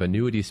team of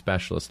annuity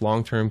specialists,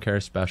 long-term care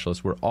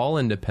specialists. We're all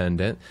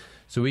independent,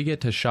 so we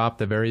get to shop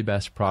the very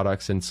best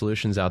products and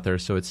solutions out there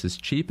so it's as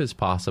cheap as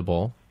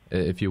possible,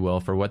 if you will,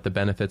 for what the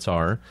benefits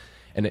are.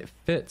 And it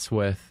fits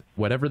with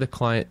whatever the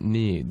client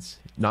needs,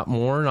 not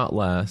more, not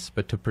less,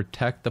 but to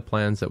protect the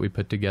plans that we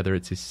put together.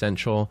 It's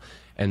essential.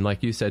 And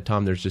like you said,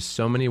 Tom, there's just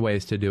so many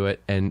ways to do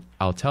it. And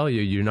I'll tell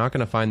you, you're not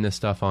going to find this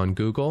stuff on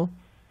Google.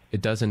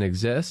 It doesn't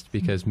exist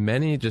because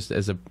many,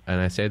 and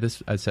I said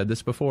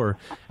this before,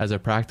 as a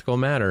practical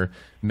matter,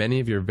 many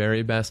of your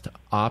very best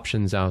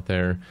options out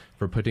there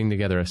for putting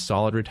together a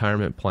solid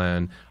retirement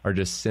plan are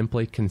just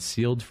simply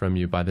concealed from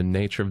you by the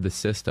nature of the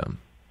system.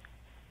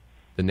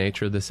 The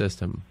nature of the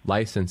system,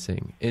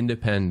 licensing,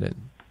 independent,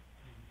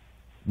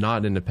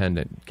 not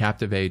independent,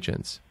 captive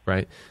agents,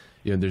 right?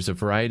 There's a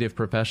variety of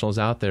professionals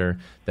out there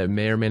that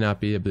may or may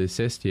not be able to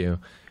assist you,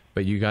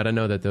 but you got to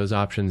know that those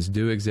options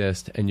do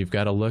exist, and you've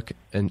got to look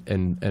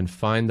and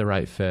find the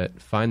right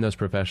fit, find those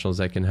professionals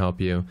that can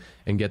help you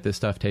and get this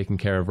stuff taken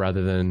care of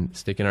rather than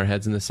sticking our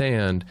heads in the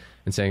sand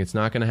and saying, it's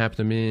not going to happen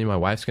to me, my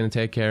wife's going to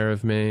take care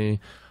of me,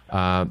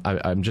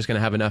 I'm just going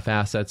to have enough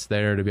assets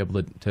there to be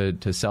able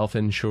to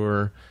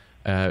self-insure.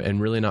 And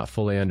really not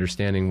fully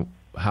understanding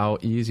how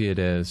easy it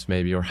is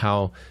maybe, or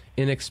how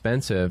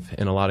inexpensive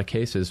in a lot of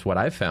cases, what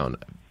I've found,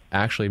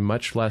 actually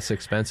much less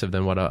expensive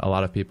than what a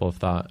lot of people have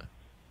thought.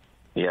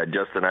 Yeah,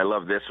 Justin, I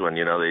love this one.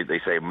 They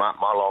say my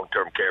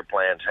long-term care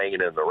plan's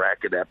hanging in the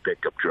rack of that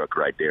pickup truck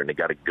right there, and they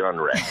got a gun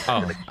rack.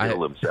 They're going to kill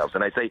themselves.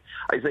 And I say,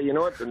 you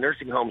know what? The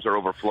nursing homes are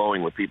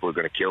overflowing with people who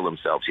are going to kill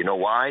themselves. You know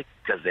why?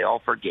 Because they all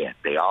forget.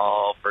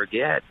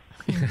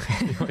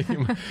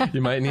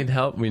 You might need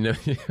help. We know.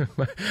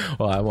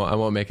 Well, I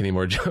won't make any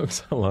more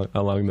jokes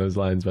along those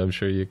lines, but I'm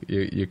sure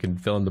you can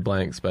fill in the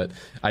blanks. But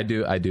I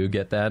do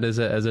get that as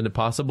a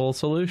possible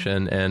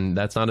solution, and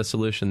that's not a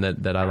solution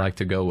that I like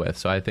to go with.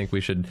 So I think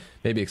we should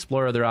maybe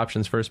explore other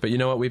options first. But you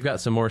know what? We've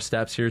got some more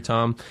steps here,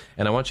 Tom,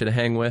 and I want you to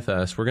hang with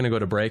us. We're going to go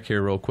to break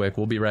here real quick.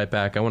 We'll be right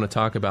back. I want to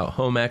talk about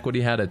home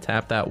equity, how to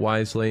tap that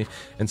wisely,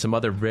 and some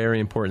other very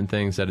important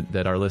things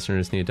that our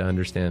listeners need to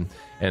understand.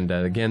 And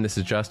again, this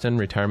is Justin,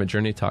 Retirement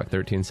Journey Talk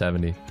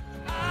 1370.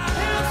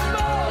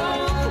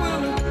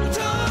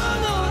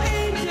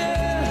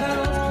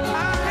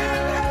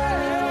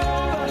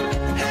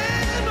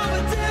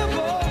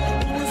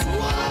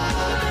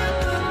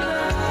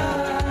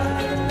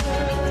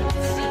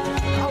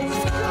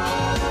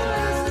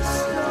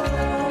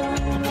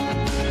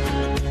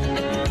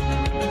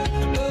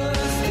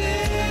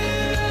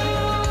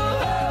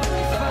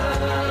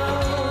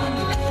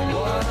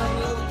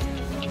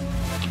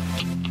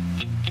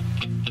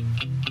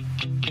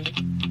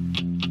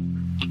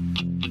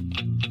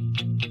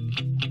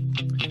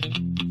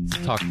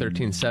 Talk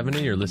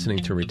 1370. You're listening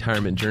to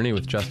Retirement Journey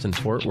with Justin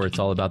Fort, where it's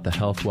all about the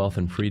health, wealth,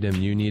 and freedom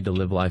you need to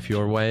live life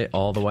your way,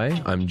 all the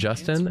way. I'm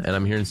Justin, and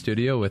I'm here in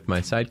studio with my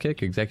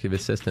sidekick, executive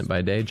assistant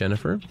by day,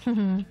 Jennifer.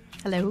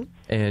 Hello.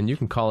 And you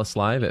can call us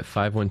live at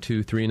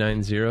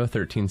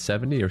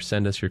 512-390-1370 or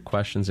send us your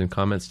questions and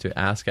comments to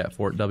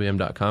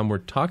ask@fortwm.com. We're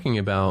talking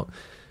about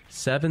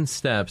 7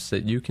 steps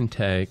that you can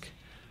take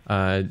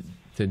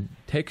to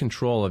take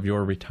control of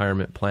your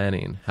retirement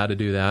planning. How to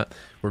do that?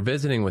 We're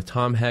visiting with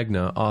Tom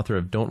Hegna, author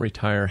of Don't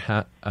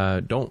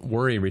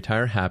Worry,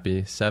 Retire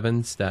Happy: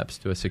 7 Steps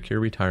to a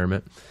Secure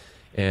Retirement.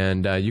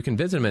 And you can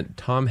visit him at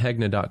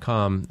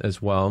tomhegna.com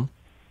as well.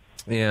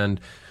 And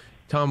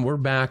Tom, we're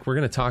back. We're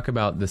going to talk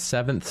about the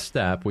 7th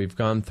step. We've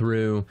gone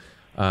through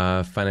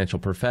financial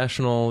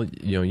professional,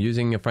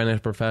 using a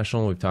financial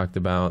professional. We've talked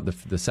about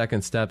the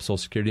 2nd step, Social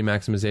Security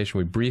maximization.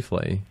 We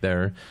briefly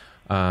there.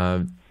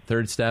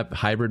 3rd step,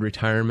 hybrid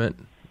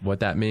retirement, what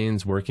that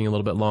means, working a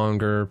little bit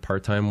longer,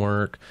 part-time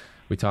work.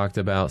 We talked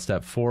about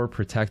step 4,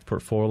 protect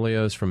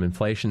portfolios from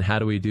inflation. How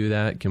do we do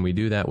that? Can we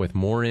do that with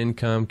more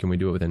income? Can we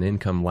do it with an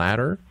income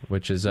ladder,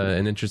 which is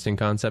an interesting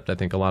concept I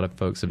think a lot of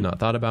folks have not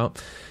thought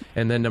about.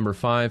 And then number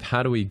 5,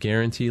 how do we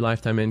guarantee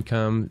lifetime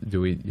income?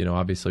 Do we,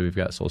 obviously we've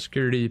got Social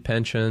Security,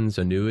 pensions,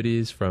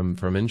 annuities from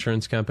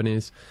insurance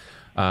companies.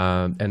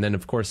 And then,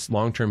 of course,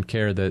 long-term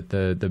care,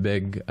 the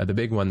big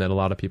one that a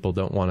lot of people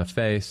don't want to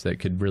face that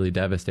could really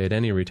devastate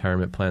any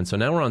retirement plan. So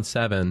now we're on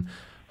 7,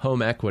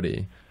 home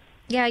equity.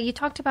 Yeah, you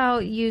talked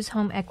about use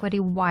home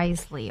equity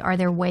wisely. Are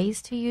there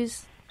ways to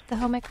use the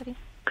home equity?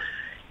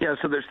 Yeah,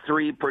 so there's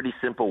 3 pretty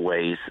simple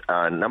ways.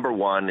 Number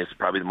 1 is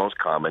probably the most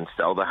common: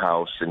 sell the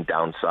house and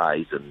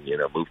downsize, and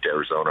move to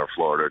Arizona or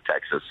Florida or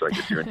Texas. So I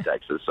guess you're in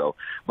Texas.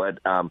 But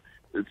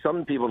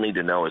some people need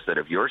to know is that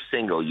if you're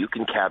single, you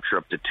can capture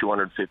up to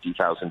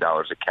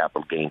 $250,000 of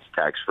capital gains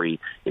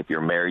tax-free. If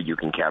you're married, you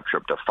can capture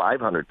up to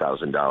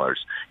 $500,000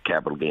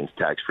 capital gains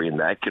tax-free, and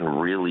that can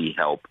really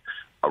help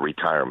a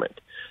retirement.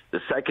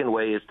 The second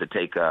way is to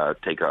take a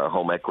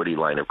home equity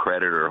line of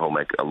credit or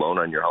a loan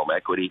on your home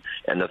equity,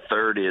 and the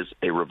third is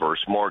a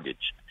reverse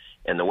mortgage.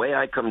 And the way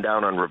I come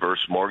down on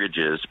reverse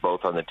mortgages,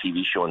 both on the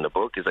TV show and the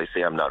book, is I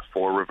say I'm not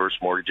for reverse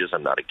mortgages.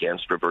 I'm not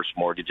against reverse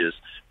mortgages.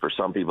 For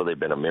some people, they've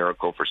been a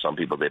miracle. For some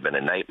people, they've been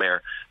a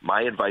nightmare.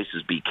 My advice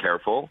is be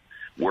careful.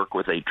 Work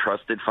with a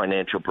trusted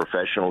financial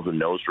professional who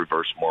knows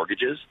reverse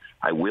mortgages.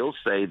 I will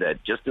say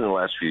that just in the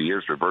last few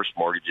years, reverse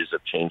mortgages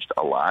have changed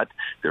a lot.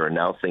 There are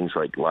now things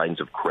like lines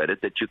of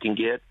credit that you can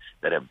get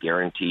that have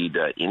guaranteed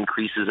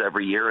increases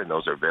every year, and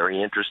those are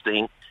very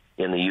interesting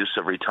in the use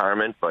of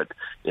retirement. But,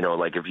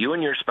 like if you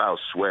and your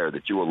spouse swear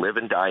that you will live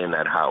and die in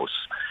that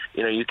house,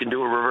 you can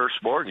do a reverse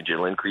mortgage.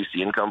 It'll increase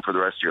the income for the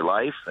rest of your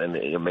life, and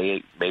it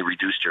may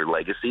reduce your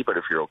legacy, but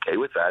if you're okay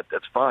with that,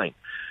 that's fine.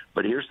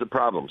 But here's the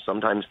problem.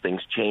 Sometimes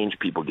things change.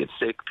 People get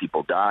sick.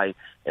 People die.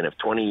 And if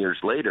 20 years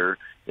later,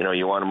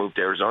 you want to move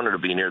to Arizona to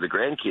be near the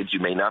grandkids, you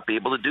may not be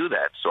able to do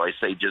that. So I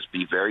say just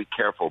be very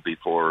careful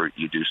before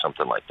you do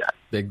something like that.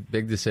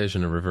 Big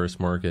decision, a reverse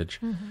mortgage.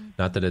 Mm-hmm.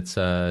 Not that it's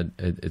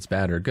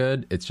bad or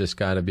good. It's just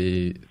got to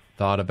be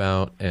thought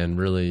about and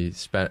really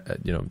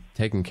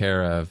taken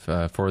care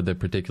of for the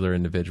particular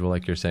individual,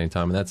 like you're saying,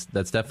 Tom. And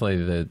that's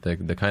definitely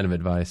the kind of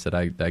advice that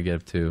I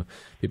give to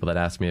people that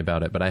ask me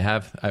about it. But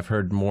I've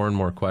heard more and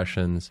more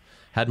questions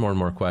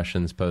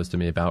posed to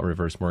me about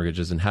reverse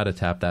mortgages and how to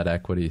tap that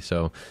equity.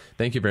 So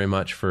thank you very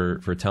much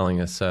for telling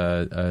us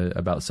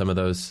about some of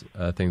those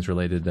things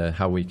related to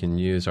how we can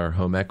use our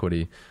home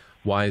equity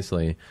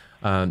wisely.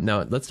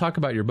 Now, let's talk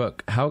about your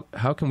book.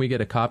 How can we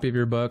get a copy of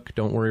your book,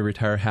 Don't Worry,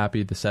 Retire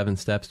Happy: The 7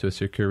 Steps to a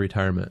Secure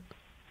Retirement?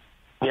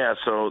 Yeah,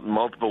 so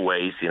multiple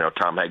ways.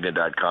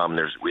 TomHegna.com.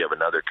 We have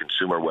another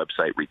consumer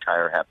website,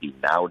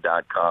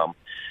 RetireHappyNow.com.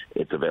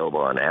 It's available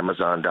on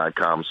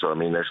Amazon.com. So,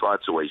 there's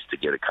lots of ways to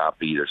get a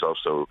copy. There's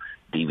also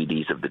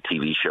DVDs of the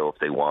TV show if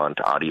they want,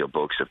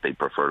 audiobooks if they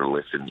prefer to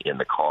listen in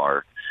the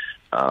car.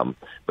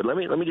 But let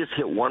me just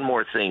hit one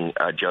more thing,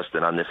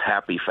 Justin, on this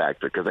happy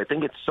factor, because I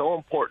think it's so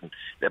important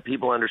that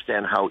people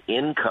understand how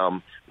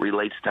income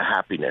relates to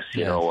happiness.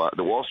 Yes.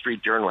 The Wall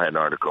Street Journal had an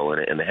article,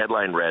 and the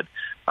headline read,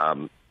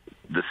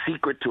 "The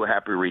secret to a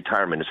happy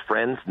retirement is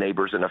friends,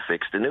 neighbors, and a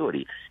fixed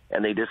annuity."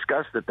 And they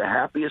discussed that the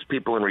happiest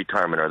people in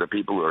retirement are the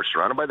people who are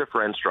surrounded by their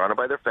friends, surrounded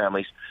by their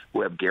families,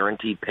 who have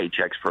guaranteed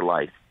paychecks for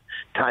life.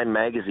 Time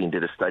magazine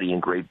did a study in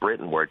Great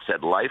Britain where it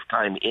said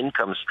lifetime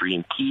income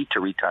stream key to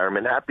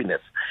retirement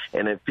happiness.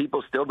 And if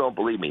people still don't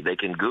believe me, they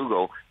can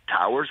Google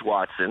Towers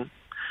Watson,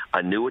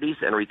 annuities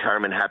and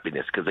retirement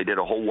happiness, because they did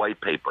a whole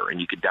white paper, and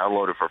you could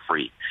download it for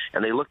free.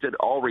 And they looked at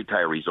all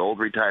retirees, old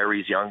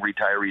retirees, young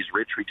retirees,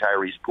 rich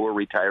retirees, poor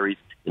retirees.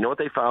 You know what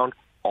they found?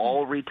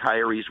 All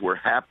retirees were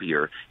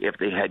happier if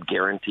they had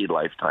guaranteed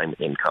lifetime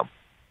income.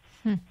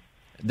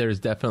 There's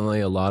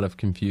definitely a lot of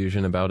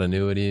confusion about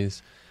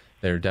annuities.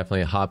 They're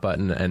definitely a hot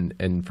button,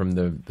 and from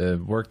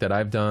the work that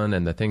I've done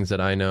and the things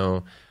that I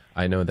know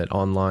that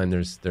online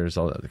there's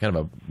a kind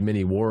of a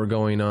mini war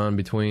going on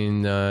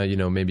between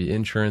maybe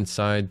insurance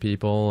side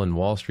people and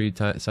Wall Street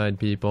side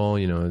people.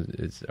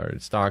 Are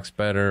stocks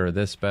better or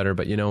this better?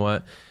 But you know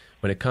what?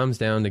 When it comes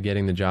down to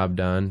getting the job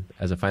done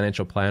as a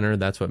financial planner,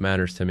 that's what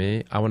matters to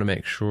me. I want to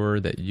make sure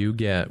that you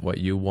get what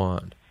you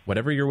want,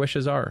 whatever your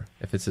wishes are.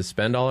 If it's to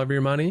spend all of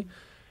your money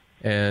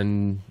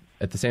and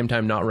at the same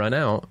time not run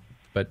out,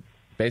 but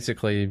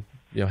basically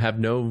have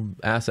no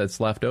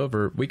assets left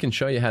over, we can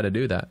show you how to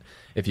do that.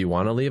 If you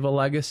want to leave a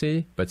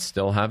legacy but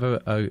still have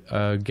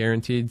a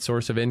guaranteed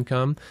source of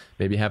income,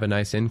 maybe have a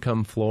nice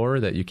income floor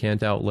that you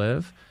can't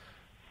outlive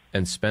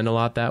and spend a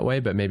lot that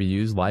way, but maybe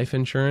use life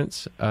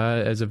insurance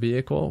as a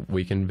vehicle,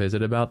 we can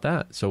visit about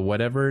that. So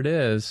whatever it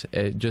is,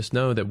 just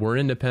know that we're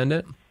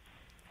independent.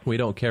 We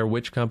don't care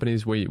which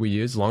companies we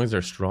use, as long as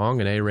they're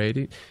strong and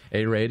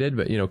A-rated.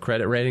 But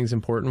credit rating is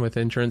important with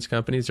insurance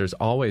companies. There's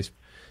always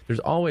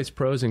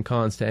pros and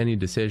cons to any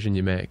decision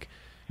you make.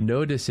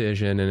 No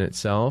decision in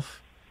itself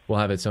will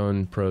have its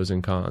own pros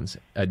and cons.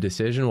 A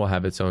decision will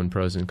have its own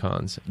pros and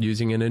cons.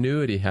 Using an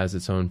annuity has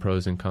its own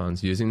pros and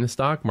cons. Using the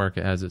stock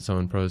market has its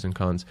own pros and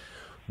cons.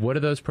 What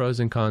do those pros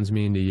and cons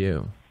mean to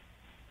you?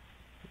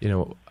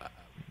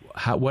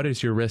 What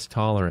is your risk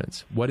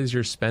tolerance? What is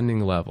your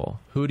spending level?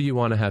 Who do you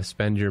want to have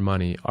spend your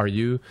money? Are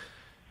you,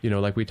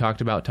 like we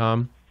talked about,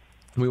 Tom,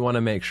 we want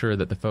to make sure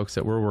that the folks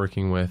that we're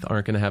working with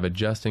aren't going to have a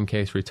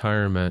just-in-case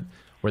retirement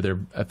where they're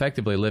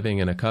effectively living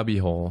in a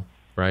cubbyhole,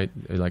 right?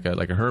 Like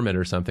a hermit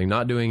or something,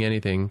 not doing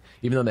anything,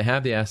 even though they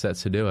have the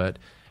assets to do it,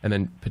 and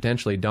then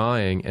potentially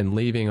dying and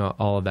leaving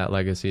all of that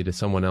legacy to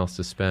someone else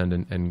to spend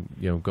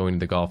and going to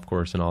the golf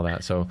course and all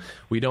that. So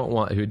we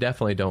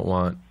definitely don't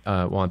want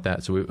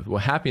that. So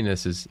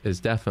happiness is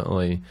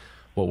definitely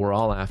what we're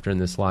all after in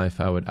this life.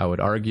 I would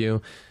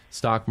argue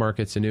stock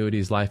markets,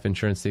 annuities, life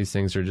insurance, these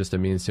things are just a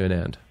means to an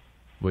end.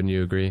 Wouldn't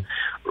you agree?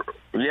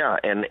 Yeah,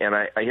 and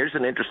here's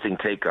an interesting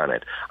take on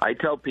it. I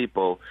tell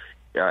people,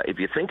 if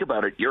you think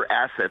about it, your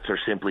assets are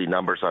simply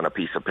numbers on a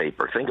piece of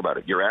paper. Think about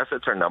it. Your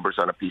assets are numbers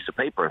on a piece of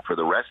paper, and for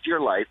the rest of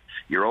your life,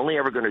 you're only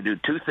ever going to do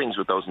two things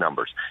with those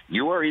numbers.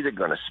 You are either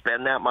going to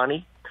spend that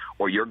money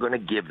or you're going to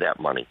give that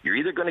money. You're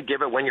either going to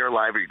give it when you're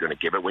alive or you're going to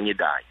give it when you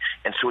die.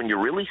 And so when you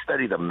really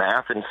study the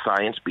math and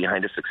science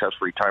behind a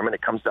successful retirement,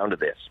 it comes down to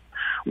this.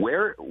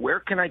 Where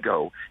can I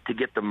go to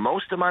get the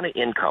most amount of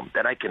income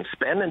that I can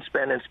spend and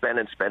spend and spend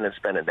and spend and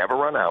spend and never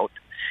run out?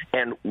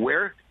 And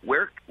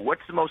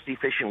what's the most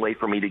efficient way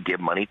for me to give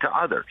money to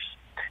others?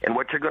 And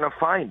what you're going to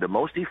find, the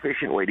most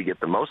efficient way to get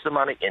the most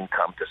amount of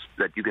income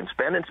that you can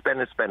spend and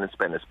spend and spend and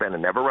spend and spend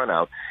and never run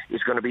out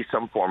is going to be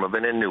some form of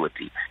an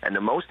annuity. And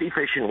the most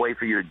efficient way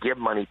for you to give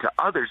money to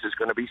others is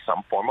going to be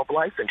some form of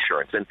life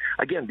insurance. And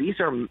again,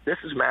 this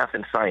is math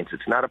and science.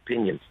 It's not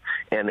opinions.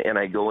 And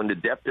I go into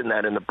depth in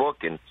that in the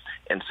book. And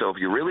so if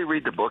you really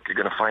read the book, you're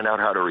going to find out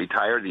how to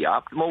retire the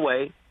optimal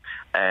way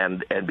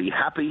and be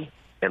happy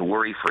and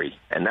worry-free.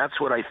 And that's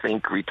what I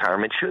think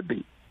retirement should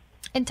be.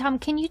 And Tom,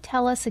 can you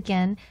tell us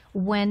again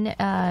when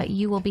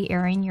you will be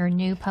airing your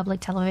new public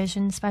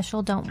television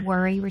special, Don't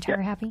Worry,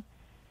 Retire Happy?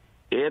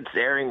 It's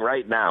airing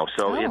right now.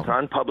 So It's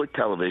on public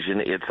television.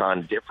 It's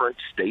on different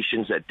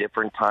stations at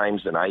different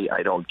times, and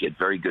I don't get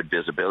very good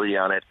visibility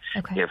on it.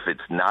 Okay. If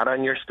it's not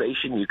on your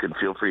station, you can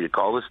feel free to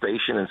call the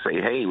station and say,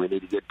 hey, we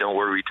need to get Don't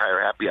Worry,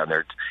 Retire Happy on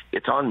there.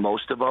 It's on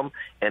most of them,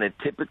 and it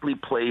typically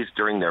plays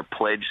during their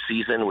pledge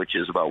season, which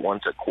is about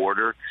once a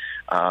quarter.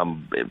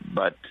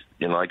 But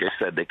like I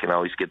said, they can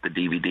always get the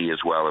DVD as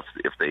well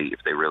if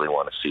they really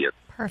want to see it.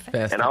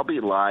 Perfect. And I'll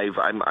be live.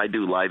 I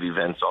do live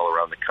events all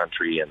around the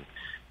country,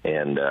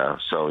 and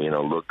so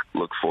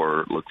look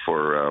for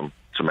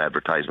some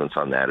advertisements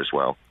on that as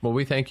well. Well,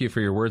 we thank you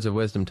for your words of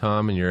wisdom,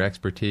 Tom, and your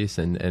expertise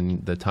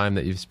and the time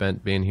that you've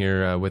spent being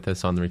here with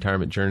us on the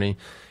retirement journey. Do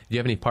you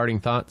have any parting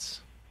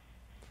thoughts?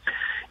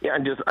 Yeah,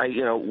 and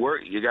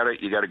you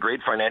got a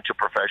great financial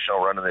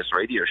professional running this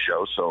radio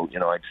show, so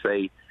I'd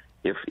say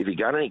if you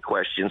got any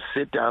questions,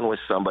 sit down with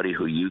somebody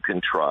who you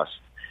can trust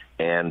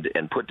and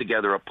put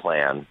together a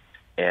plan.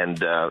 And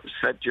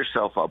set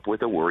yourself up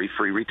with a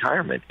worry-free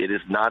retirement. It is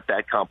not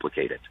that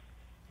complicated.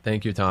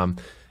 Thank you, Tom.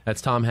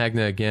 That's Tom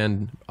Hegna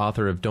again,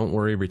 author of Don't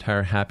Worry,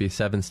 Retire Happy,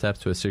 7 Steps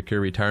to a Secure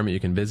Retirement. You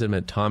can visit him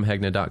at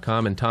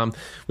tomhegna.com. And Tom,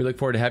 we look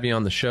forward to having you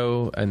on the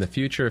show in the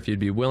future. If you'd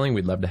be willing,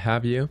 we'd love to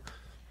have you.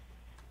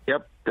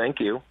 Yep. Thank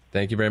you.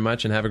 Thank you very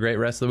much, and have a great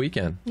rest of the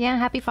weekend. Yeah,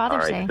 happy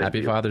Father's Day.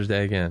 Happy Father's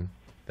Day again.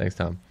 Thanks,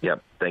 Tom.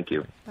 Yep. Thank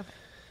you. Bye-bye.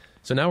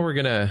 So now we're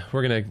gonna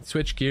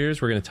switch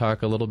gears. We're gonna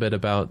talk a little bit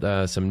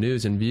about some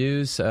news and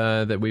views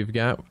that we've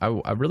got.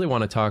 I really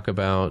want to talk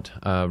about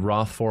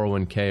Roth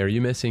 401k. Are you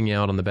missing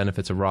out on the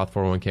benefits of Roth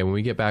 401k? When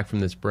we get back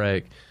from this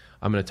break,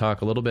 I'm going to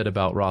talk a little bit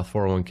about Roth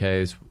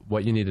 401ks,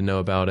 what you need to know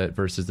about it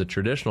versus the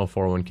traditional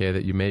 401k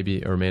that you may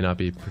be or may not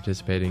be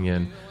participating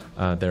in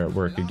there at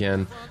work.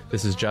 Again,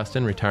 this is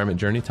Justin, Retirement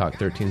Journey Talk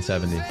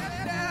 1370.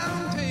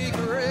 Take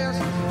a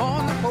rest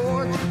on the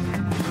porch.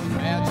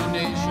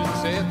 Imagination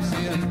sets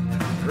in.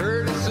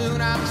 Pretty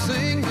soon I'm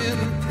singing.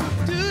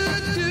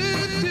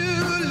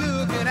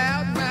 Looking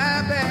out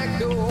my back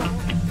door.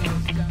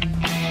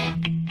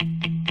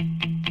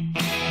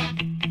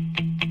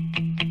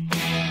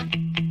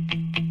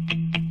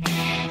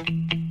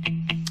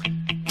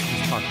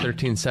 Talk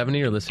 1370.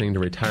 You're listening to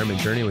Retirement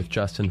Journey with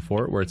Justin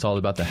Fort, where it's all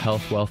about the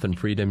health, wealth, and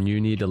freedom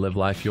you need to live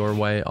life your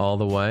way, all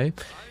the way.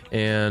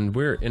 And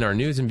we're in our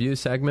news and views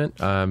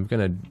segment. I'm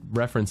going to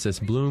reference this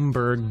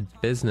Bloomberg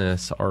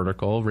Business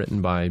article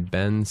written by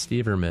Ben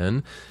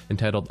Steverman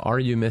entitled, Are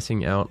You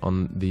Missing Out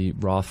on the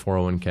Roth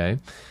 401k?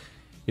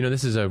 You know,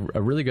 this is a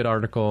really good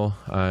article.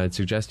 I'd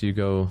suggest you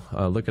go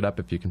look it up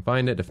if you can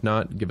find it. If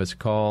not, give us a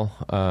call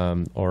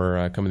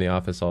or come in the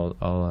office.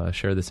 I'll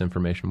share this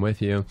information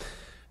with you.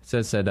 It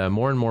says that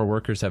more and more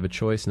workers have a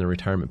choice in the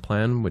retirement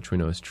plan, which we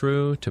know is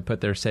true, to put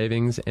their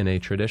savings in a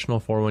traditional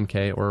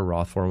 401k or a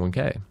Roth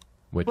 401k.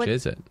 Which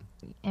is it?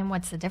 And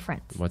what's the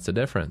difference? What's the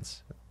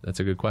difference? That's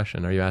a good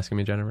question. Are you asking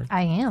me, Jennifer?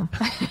 I am.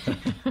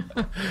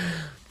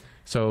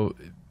 So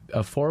a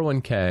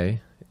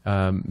 401k,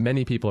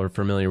 many people are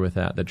familiar with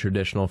that, the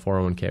traditional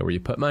 401k, where you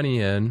put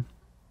money in,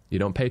 you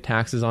don't pay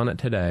taxes on it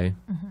today.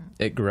 Mm-hmm.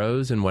 It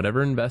grows in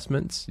whatever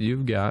investments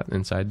you've got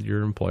inside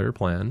your employer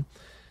plan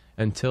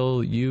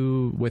until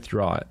you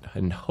withdraw it.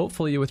 And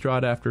hopefully you withdraw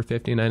it after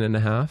 59 and a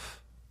half.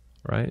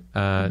 Right.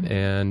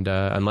 And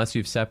unless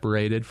you've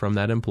separated from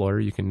that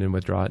employer, you can then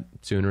withdraw it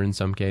sooner in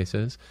some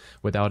cases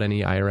without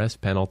any IRS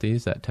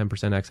penalties, that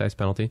 10% excise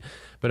penalty.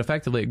 But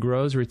effectively, it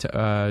grows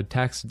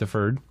tax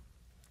deferred.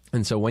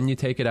 And so when you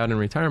take it out in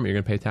retirement, you're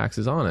going to pay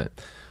taxes on it.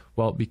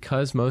 Well,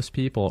 because most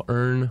people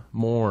earn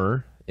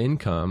more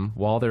income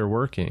while they're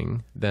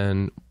working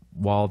than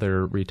while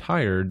they're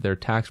retired, their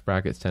tax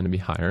brackets tend to be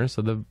higher.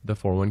 So the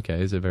 401k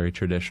is a very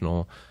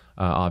traditional,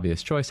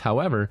 obvious choice.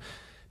 However,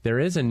 there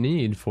is a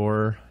need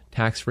for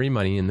tax-free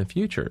money in the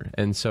future.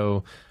 And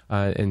so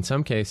in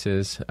some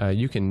cases,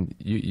 you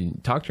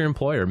talk to your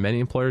employer. Many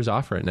employers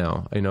offer it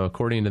now. You know,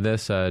 according to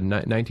this,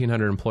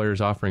 1,900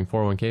 employers offering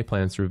 401k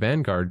plans through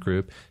Vanguard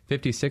Group,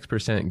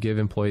 56% give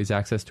employees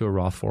access to a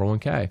Roth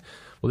 401k.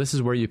 Well, this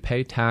is where you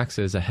pay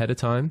taxes ahead of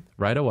time,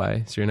 right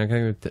away. So you're not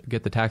going to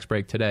get the tax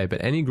break today.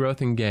 But any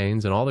growth in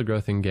gains and all the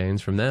growth in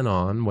gains from then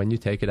on, when you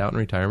take it out in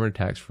retirement,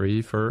 are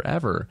tax-free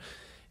forever.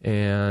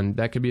 And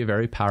that could be a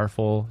very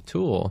powerful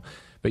tool.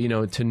 But, you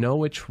know, to know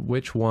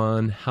which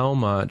one, how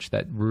much,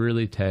 that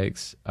really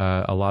takes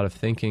a lot of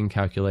thinking,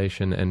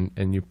 calculation,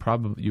 and you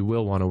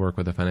will want to work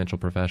with a financial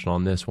professional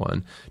on this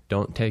one.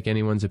 Don't take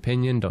anyone's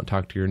opinion. Don't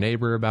talk to your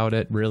neighbor about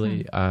it.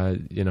 Really,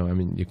 you know, I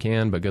mean, you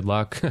can, but good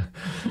luck.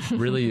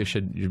 Really, you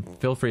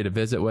feel free to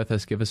visit with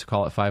us. Give us a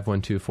call at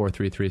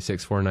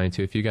 512-433-6492.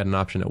 If you got an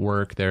option at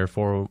work there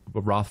for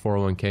Roth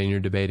 401k and you're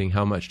debating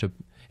how much to.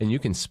 And you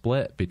can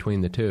split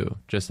between the two,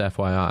 just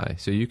FYI.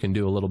 So you can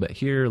do a little bit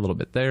here, a little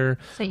bit there.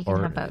 So you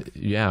can have both.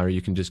 Yeah, or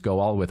you can just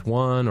go all with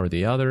one or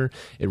the other.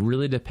 It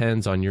really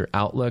depends on your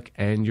outlook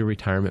and your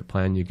retirement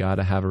plan. You got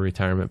to have a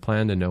retirement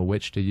plan to know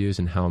which to use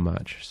and how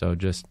much. So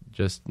just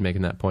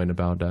making that point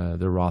about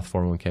the Roth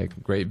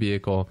 401k. Great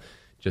vehicle.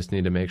 Just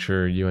need to make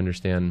sure you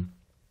understand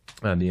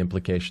the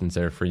implications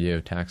there for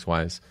you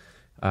tax-wise.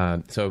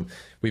 So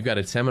we've got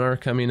a seminar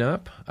coming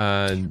up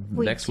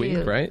next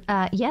week, right?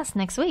 Yes,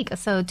 next week.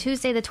 So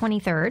Tuesday the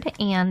 23rd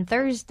and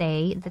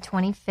Thursday the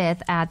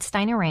 25th at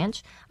Steiner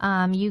Ranch.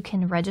 You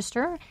can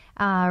register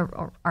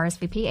or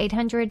RSVP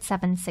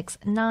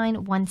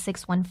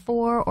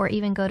 800-769-1614 or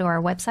even go to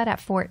our website at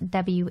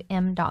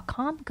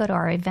fortwm.com. Go to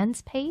our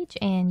events page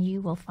and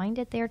you will find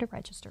it there to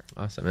register.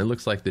 Awesome. It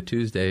looks like the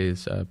Tuesday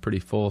is pretty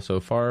full so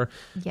far.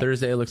 Yes.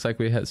 Thursday, it looks like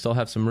we still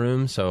have some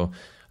room. So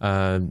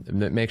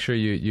make sure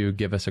you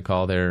give us a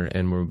call there,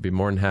 and we'll be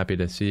more than happy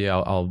to see you.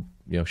 I'll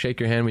shake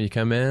your hand when you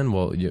come in.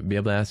 You'll be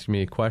able to ask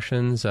me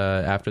questions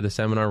after the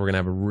seminar. We're going to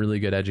have a really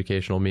good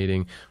educational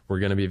meeting. We're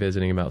going to be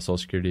visiting about Social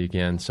Security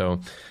again. So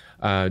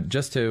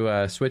just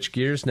to switch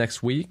gears,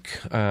 next week,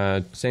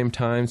 same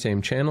time,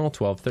 same channel,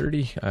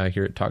 12:30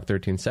 here at Talk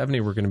 1370.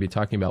 We're going to be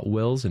talking about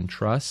wills and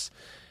trusts.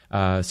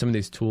 some of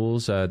these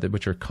tools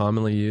which are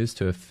commonly used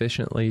to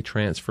efficiently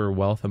transfer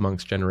wealth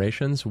amongst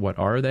generations. What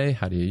are they?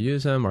 How do you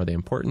use them? Are they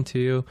important to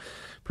you?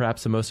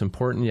 Perhaps the most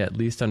important yet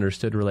least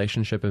understood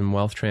relationship in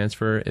wealth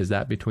transfer is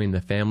that between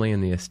the family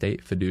and the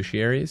estate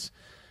fiduciaries.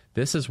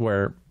 This is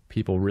where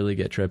people really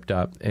get tripped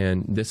up,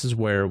 and this is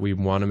where we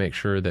want to make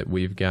sure that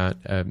we've got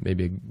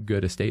maybe a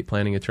good estate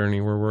planning attorney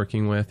we're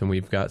working with, and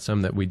we've got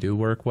some that we do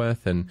work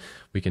with and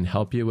we can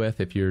help you with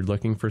if you're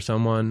looking for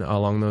someone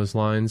along those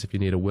lines, if you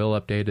need a will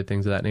updated,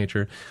 things of that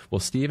nature. Well,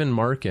 Stephen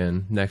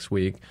Markin next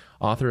week,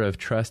 author of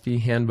Trustee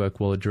Handbook,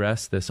 will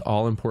address this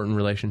all-important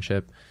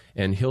relationship,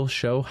 and he'll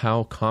show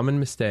how common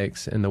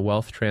mistakes in the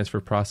wealth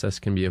transfer process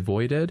can be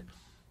avoided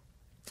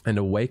and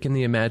awaken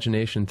the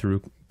imagination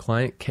through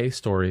client case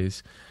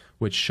stories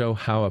which show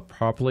how a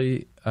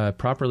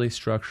properly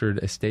structured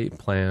estate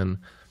plan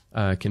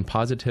can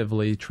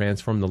positively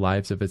transform the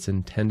lives of its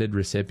intended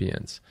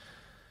recipients.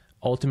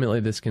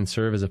 Ultimately, this can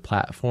serve as a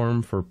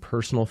platform for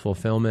personal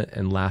fulfillment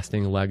and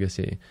lasting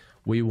legacy.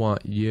 We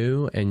want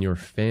you and your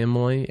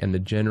family and the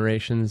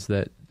generations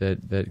that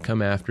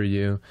come after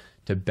you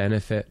to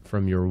benefit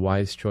from your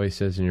wise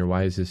choices and your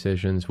wise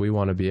decisions. We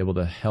want to be able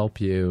to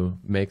help you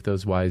make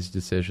those wise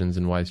decisions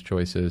and wise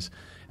choices.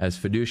 As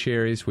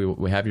fiduciaries,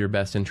 we have your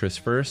best interests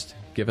first.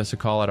 Give us a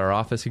call at our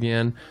office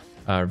again,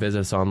 or visit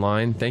us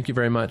online. Thank you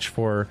very much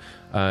to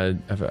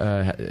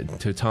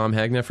Tom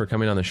Hegna for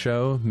coming on the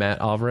show,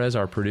 Matt Alvarez,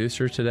 our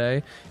producer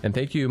today, and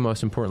thank you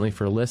most importantly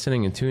for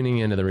listening and tuning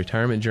into the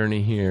retirement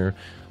journey here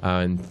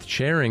and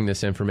sharing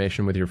this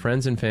information with your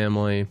friends and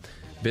family.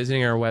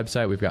 Visiting our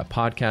website, we've got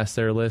podcasts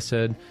there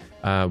listed.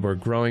 We're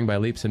growing by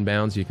leaps and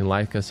bounds. You can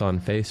like us on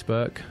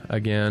Facebook.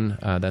 Again,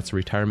 that's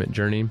Retirement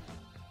Journey.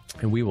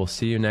 And we will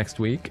see you next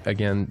week.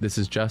 Again, this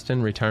is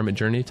Justin, Retirement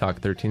Journey,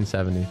 Talk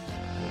 1370.